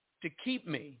to keep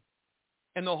me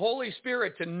and the Holy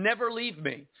Spirit to never leave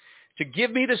me, to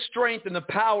give me the strength and the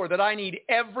power that I need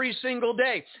every single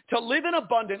day to live an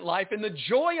abundant life in the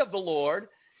joy of the Lord,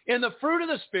 in the fruit of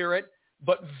the Spirit,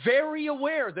 but very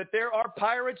aware that there are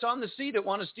pirates on the sea that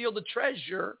want to steal the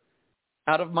treasure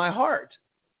out of my heart.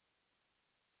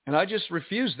 And I just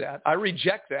refuse that. I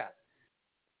reject that.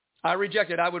 I reject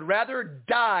it. I would rather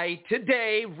die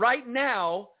today, right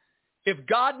now. If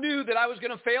God knew that I was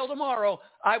going to fail tomorrow,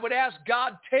 I would ask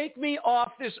God, take me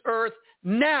off this earth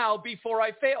now before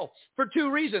I fail. For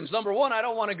two reasons. Number one, I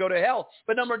don't want to go to hell.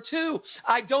 But number two,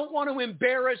 I don't want to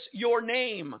embarrass your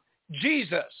name,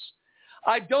 Jesus.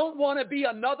 I don't want to be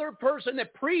another person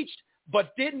that preached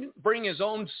but didn't bring his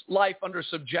own life under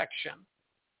subjection.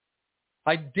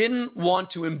 I didn't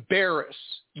want to embarrass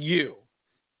you.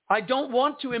 I don't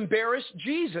want to embarrass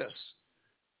Jesus.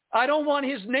 I don't want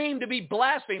his name to be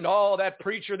blasphemed. Oh, that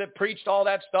preacher that preached all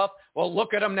that stuff. Well,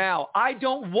 look at him now. I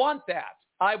don't want that.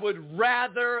 I would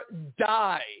rather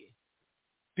die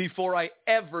before I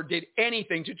ever did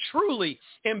anything to truly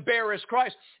embarrass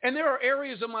Christ. And there are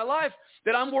areas of my life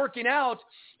that I'm working out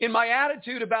in my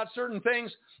attitude about certain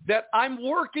things that I'm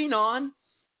working on,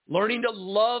 learning to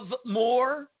love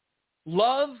more,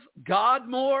 love God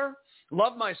more,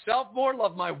 love myself more,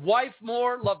 love my wife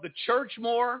more, love the church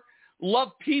more,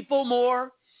 love people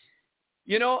more.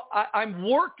 You know, I'm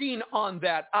working on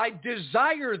that. I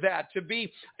desire that to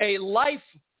be a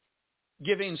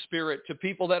life-giving spirit to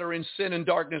people that are in sin and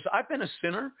darkness. I've been a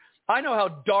sinner. I know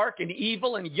how dark and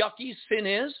evil and yucky sin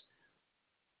is.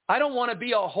 I don't want to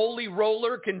be a holy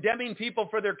roller condemning people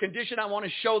for their condition. I want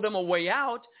to show them a way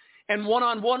out. And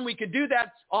one-on-one, we could do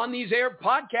that on these air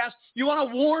podcasts. You want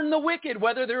to warn the wicked,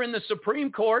 whether they're in the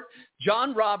Supreme Court,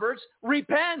 John Roberts,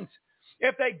 repent.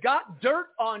 If they got dirt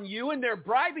on you and they're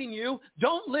bribing you,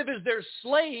 don't live as their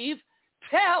slave.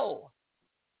 Tell.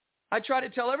 I try to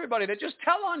tell everybody that. Just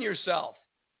tell on yourself.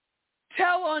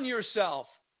 Tell on yourself.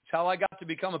 That's how I got to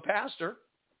become a pastor.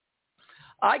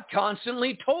 I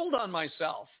constantly told on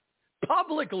myself,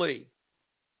 publicly,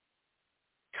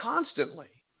 constantly.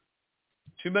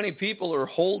 Too many people are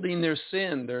holding their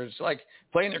sin. They're like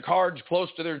playing their cards close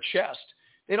to their chest.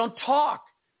 They don't talk.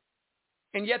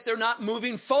 And yet they're not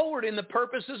moving forward in the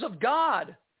purposes of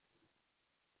God.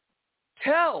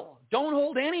 Tell. Don't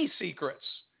hold any secrets.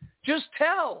 Just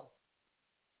tell.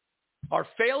 Our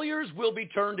failures will be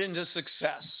turned into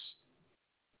success.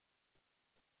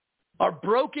 Our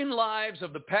broken lives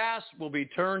of the past will be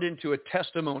turned into a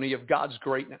testimony of God's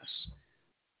greatness.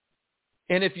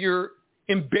 And if you're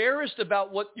embarrassed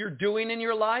about what you're doing in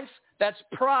your life, that's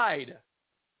pride.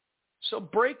 So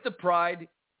break the pride.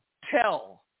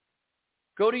 Tell.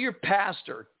 Go to your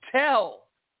pastor. Tell.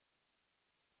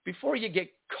 Before you get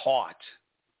caught.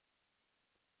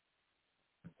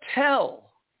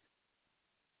 Tell.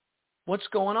 What's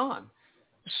going on?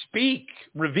 Speak.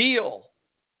 Reveal.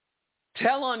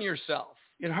 Tell on yourself.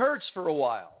 It hurts for a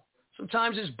while.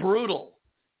 Sometimes it's brutal.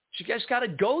 But you guys got to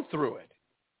go through it.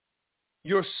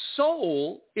 Your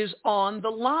soul is on the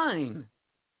line.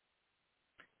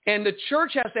 And the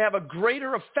church has to have a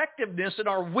greater effectiveness in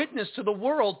our witness to the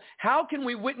world. How can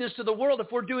we witness to the world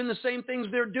if we're doing the same things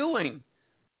they're doing?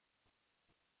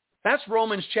 That's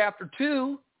Romans chapter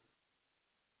 2.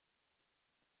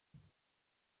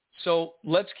 So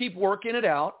let's keep working it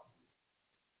out.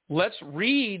 Let's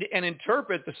read and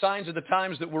interpret the signs of the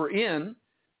times that we're in.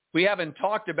 We haven't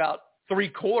talked about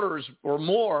 3/4 or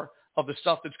more of the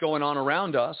stuff that's going on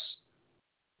around us.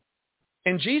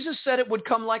 And Jesus said it would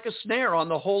come like a snare on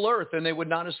the whole earth and they would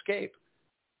not escape.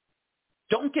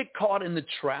 Don't get caught in the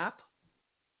trap.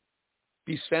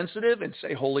 Be sensitive and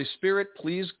say, Holy Spirit,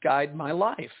 please guide my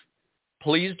life.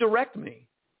 Please direct me.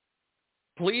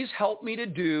 Please help me to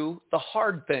do the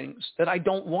hard things that I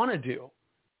don't want to do.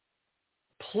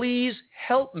 Please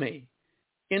help me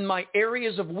in my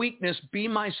areas of weakness. Be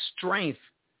my strength.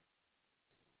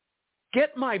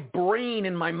 Get my brain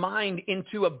and my mind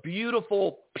into a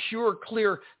beautiful, pure,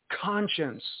 clear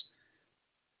conscience.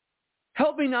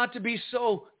 Help me not to be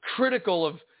so critical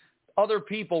of other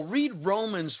people. Read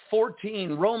Romans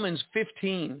 14, Romans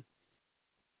 15.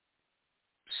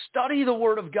 Study the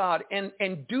Word of God and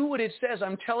do what it says.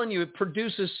 I'm telling you, it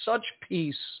produces such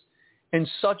peace and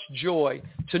such joy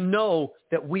to know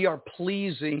that we are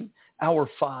pleasing our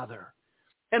Father.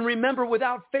 And remember,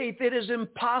 without faith, it is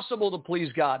impossible to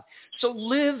please God. So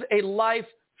live a life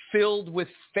filled with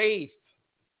faith.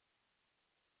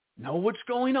 Know what's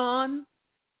going on.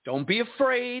 Don't be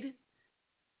afraid.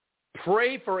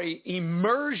 Pray for an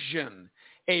immersion,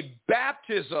 a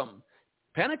baptism.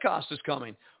 Pentecost is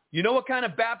coming. You know what kind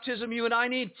of baptism you and I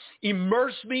need?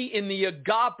 Immerse me in the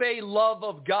agape love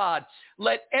of God.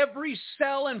 Let every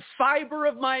cell and fiber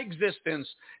of my existence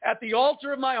at the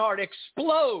altar of my heart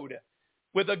explode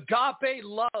with agape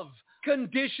love,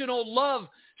 conditional love,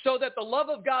 so that the love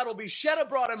of God will be shed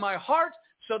abroad in my heart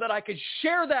so that I could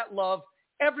share that love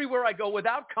everywhere I go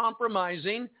without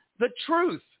compromising the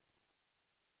truth.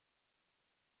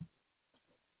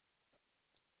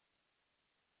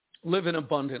 Live an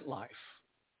abundant life.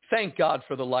 Thank God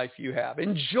for the life you have.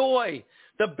 Enjoy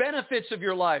the benefits of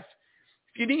your life.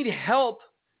 If you need help,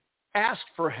 ask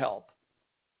for help.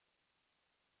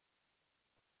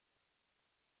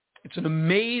 It's an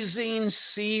amazing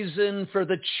season for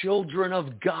the children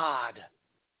of God.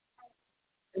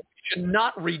 We should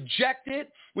not reject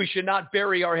it. We should not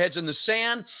bury our heads in the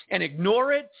sand and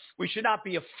ignore it. We should not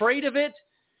be afraid of it.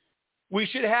 We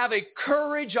should have a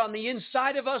courage on the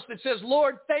inside of us that says,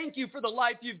 Lord, thank you for the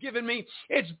life you've given me.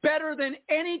 It's better than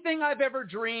anything I've ever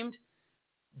dreamed,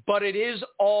 but it is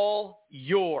all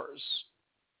yours.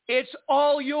 It's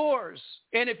all yours.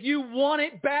 And if you want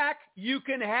it back, you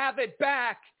can have it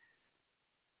back.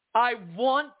 I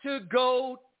want to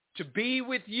go to be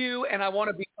with you, and I want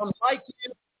to become like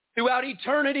you throughout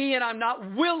eternity, and I'm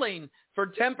not willing for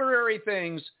temporary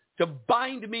things to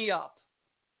bind me up.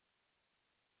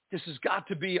 This has got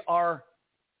to be our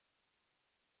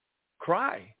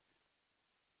cry.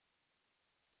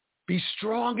 Be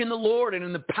strong in the Lord and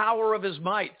in the power of his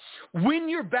might. Win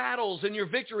your battles and your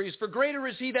victories, for greater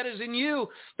is he that is in you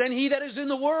than he that is in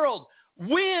the world.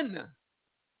 Win.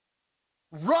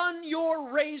 Run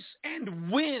your race and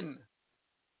win.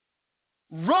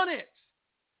 Run it.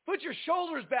 Put your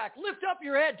shoulders back. Lift up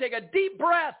your head. Take a deep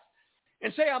breath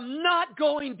and say, I'm not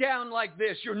going down like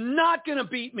this. You're not going to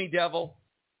beat me, devil.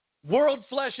 World,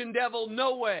 flesh, and devil,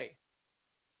 no way.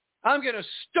 I'm going to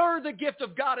stir the gift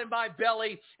of God in my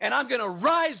belly, and I'm going to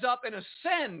rise up and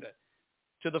ascend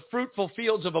to the fruitful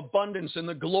fields of abundance in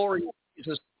the glory of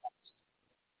Jesus Christ.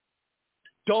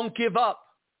 Don't give up.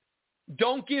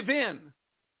 Don't give in.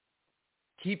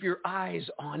 Keep your eyes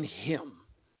on him.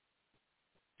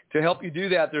 To help you do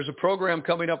that, there's a program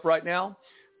coming up right now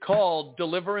called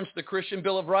Deliverance, the Christian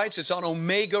Bill of Rights. It's on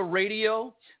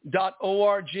omegaradio.org.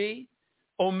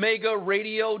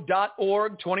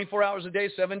 OmegaRadio.org, 24 hours a day,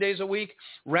 7 days a week.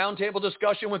 Roundtable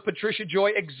discussion with Patricia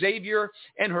Joy, Xavier,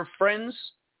 and her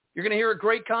friends. You're going to hear a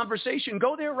great conversation.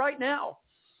 Go there right now.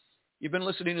 You've been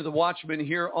listening to The Watchman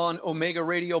here on Omega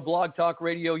Radio, Blog Talk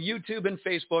Radio, YouTube, and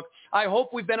Facebook. I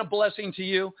hope we've been a blessing to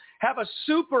you. Have a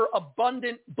super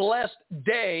abundant, blessed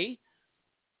day.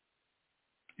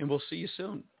 And we'll see you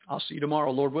soon. I'll see you tomorrow,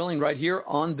 Lord willing, right here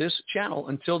on this channel.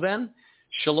 Until then,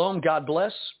 shalom, God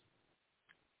bless.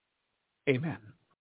 Amen.